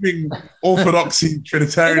affirming orthodoxy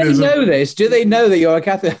Trinitarianism. Do they know this? Do they know that you're a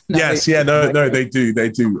Catholic? No, they do.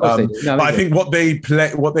 But I think what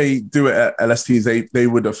they do at LST is they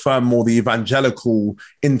would affirm more the evangelical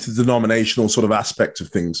interdenominational sort of aspect of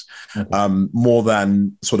things, more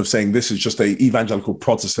than sort of saying this is just a evangelical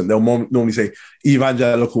Protestant. They'll normally say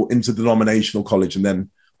evangelical interdenominational college, and then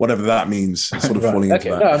whatever that means, sort of falling into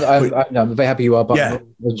that. I'm very happy you are, but I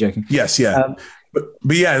was joking. Yes, but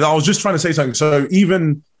I was just trying to say something. So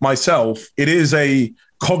even myself, it is a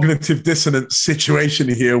cognitive dissonance situation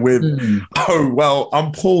here with,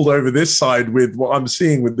 I'm pulled over this side with what I'm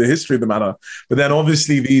seeing with the history of the matter. But then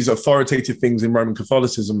obviously these authoritative things in Roman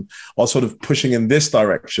Catholicism are sort of pushing in this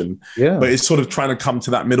direction. Yeah. But it's sort of trying to come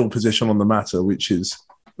to that middle position on the matter, which is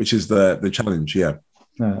the challenge. Yeah.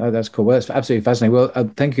 No, that's cool. Well, that's absolutely fascinating.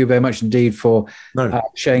 Well, thank you very much indeed for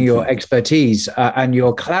sharing your expertise and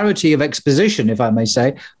your clarity of exposition, if I may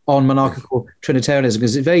say, on monarchical Trinitarianism,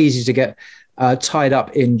 because it's very easy to get tied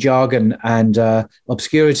up in jargon and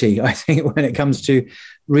obscurity, I think, when it comes to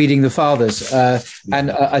reading the fathers.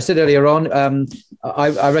 And I said earlier on,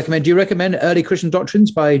 I recommend. Do you recommend Early Christian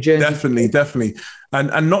Doctrines by James? Definitely.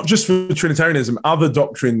 And not just for Trinitarianism, other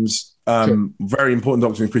doctrines, very important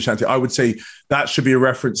doctrines in Christianity. I would say that should be a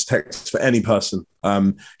reference text for any person.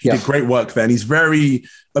 He did great work there, and he's very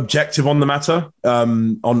objective on the matter,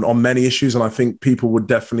 on many issues. And I think people would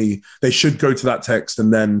they should go to that text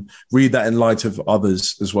and then read that in light of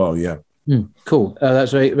others as well. Yeah. Cool.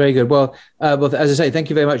 That's very, very good. Well, as I say, thank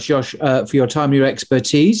you very much, Josh, for your time and your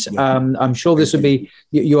expertise. I'm sure this will be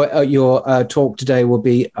your talk today will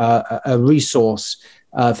be a resource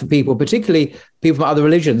for people, particularly people from other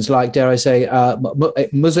religions, like, dare I say,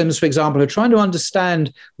 Muslims, for example, who are trying to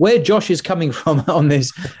understand where Josh is coming from on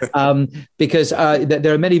this, because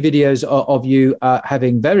there are many videos of you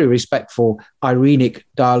having very respectful Irenic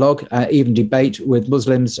dialogue, even debate with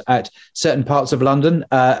Muslims at certain parts of London,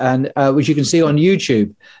 and which you can see on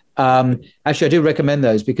YouTube. Actually, I do recommend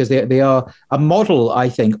those because they are a model, I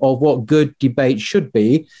think, of what good debate should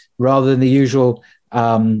be, rather than the usual.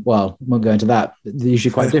 Well, I won't go into that. They're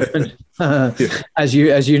usually quite different, as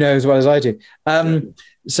you know as well as I do.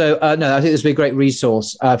 So, no, I think this would be a great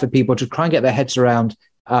resource for people to try and get their heads around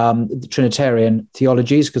the Trinitarian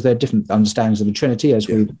theologies, because there are different understandings of the Trinity, as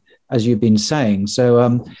you've been saying.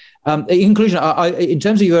 So, in conclusion, in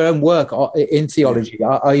terms of your own work in theology,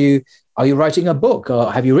 are you writing a book,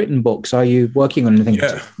 or have you written books? Are you working on anything?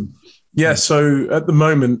 Yeah. So at the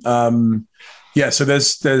moment, so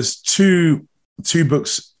there's two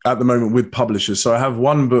books at the moment with publishers. So I have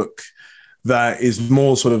one book that is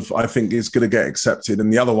more sort of, I think, is going to get accepted,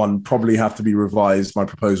 and the other one probably have to be revised, my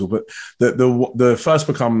proposal. But the first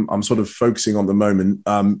book I'm sort of focusing on at the moment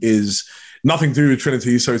is nothing to do with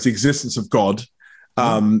Trinity. So it's the existence of God.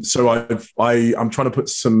 So I'm trying to put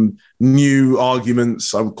some new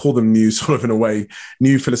arguments, I would call them new sort of in a way,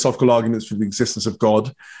 new philosophical arguments for the existence of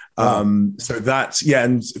God. So that's,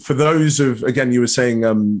 and for those again, you were saying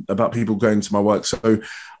about people going to my work. So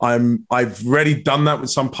I've already done that with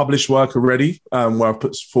some published work already, where I've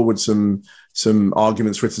put forward some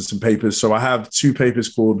arguments, written some papers. So I have 2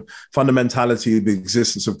 papers called Fundamentality, the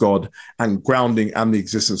Existence of God, and Grounding and the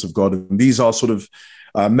Existence of God. And these are sort of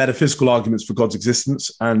metaphysical arguments for God's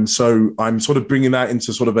existence. And so I'm sort of bringing that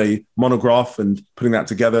into sort of a monograph and putting that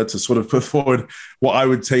together to sort of put forward what I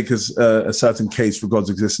would take as a certain case for God's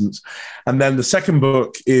existence. And then the second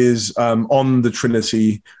book is on the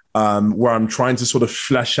Trinity, where I'm trying to sort of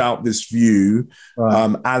flesh out this view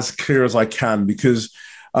as clear as I can, because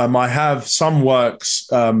I have some works.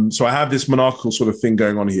 So I have this monarchical sort of thing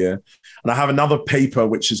going on here, and I have another paper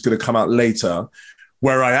which is going to come out later,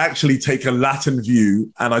 where I actually take a Latin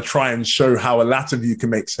view and I try and show how a Latin view can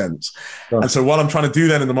make sense. Right. And so what I'm trying to do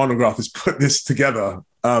then in the monograph is put this together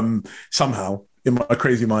somehow in my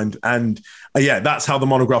crazy mind. And that's how the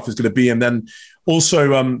monograph is going to be. And then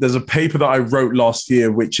also there's a paper that I wrote last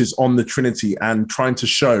year, which is on the Trinity and trying to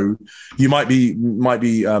show, you'll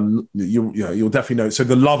definitely know. So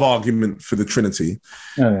the love argument for the Trinity.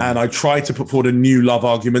 And I try to put forward a new love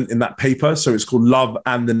argument in that paper. So it's called Love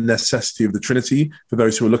and the Necessity of the Trinity, for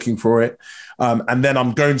those who are looking for it. And then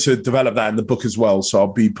I'm going to develop that in the book as well. So I'll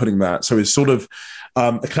be putting that. So it's sort of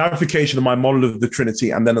a clarification of my model of the Trinity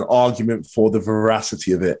and then an argument for the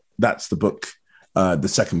veracity of it. That's the book, the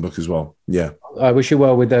second book as well. Yeah. I wish you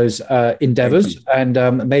well with those endeavors.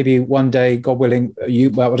 And maybe one day, God willing, you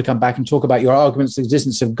might want to come back and talk about your arguments for the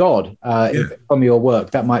existence of God from your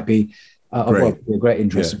work. That might be a great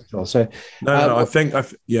interest as well. So, thank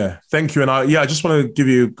you. And I just want to give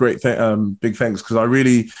you a great, big thanks, because I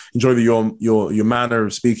really enjoy your manner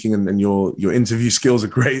of speaking, and your interview skills are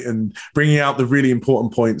great, and bringing out the really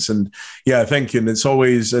important points. And thank you. And it's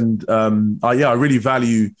always, and I really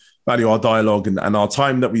value our dialogue and our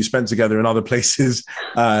time that we spent together in other places,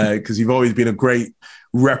 because you've always been a great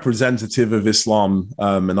representative of Islam,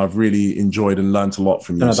 and I've really enjoyed and learned a lot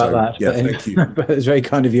from you. Thank you. But it's very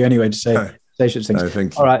kind of you anyway to say such things. No,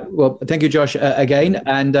 thank you. All right. Well, thank you, Josh, again.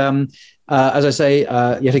 And as I say,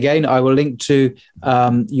 yet again, I will link to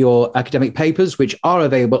your academic papers, which are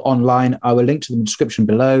available online. I will link to them in the description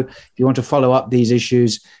below if you want to follow up these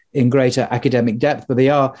issues in greater academic depth. But they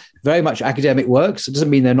are very much academic works. It doesn't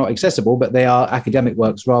mean they're not accessible, but they are academic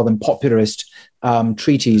works rather than popularist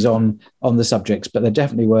treaties on the subjects. But they're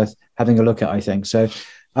definitely worth having a look at, I think. So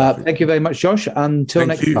thank you very much, Josh. Until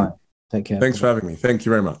next time. Take care. Thanks for having me. Thank you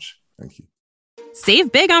very much. Thank you.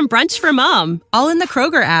 Save big on brunch for mom, all in the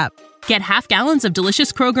Kroger app. Get half gallons of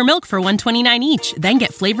delicious Kroger milk for $1.29 each. Then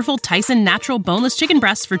get flavorful Tyson natural boneless chicken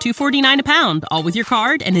breasts for $2.49 a pound, all with your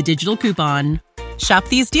card and a digital coupon. Shop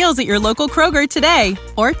these deals at your local Kroger today,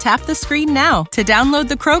 or tap the screen now to download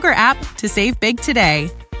the Kroger app to save big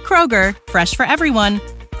today. Kroger, fresh for everyone.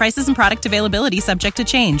 Prices and product availability subject to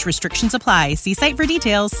change. Restrictions apply. See site for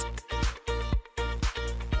details.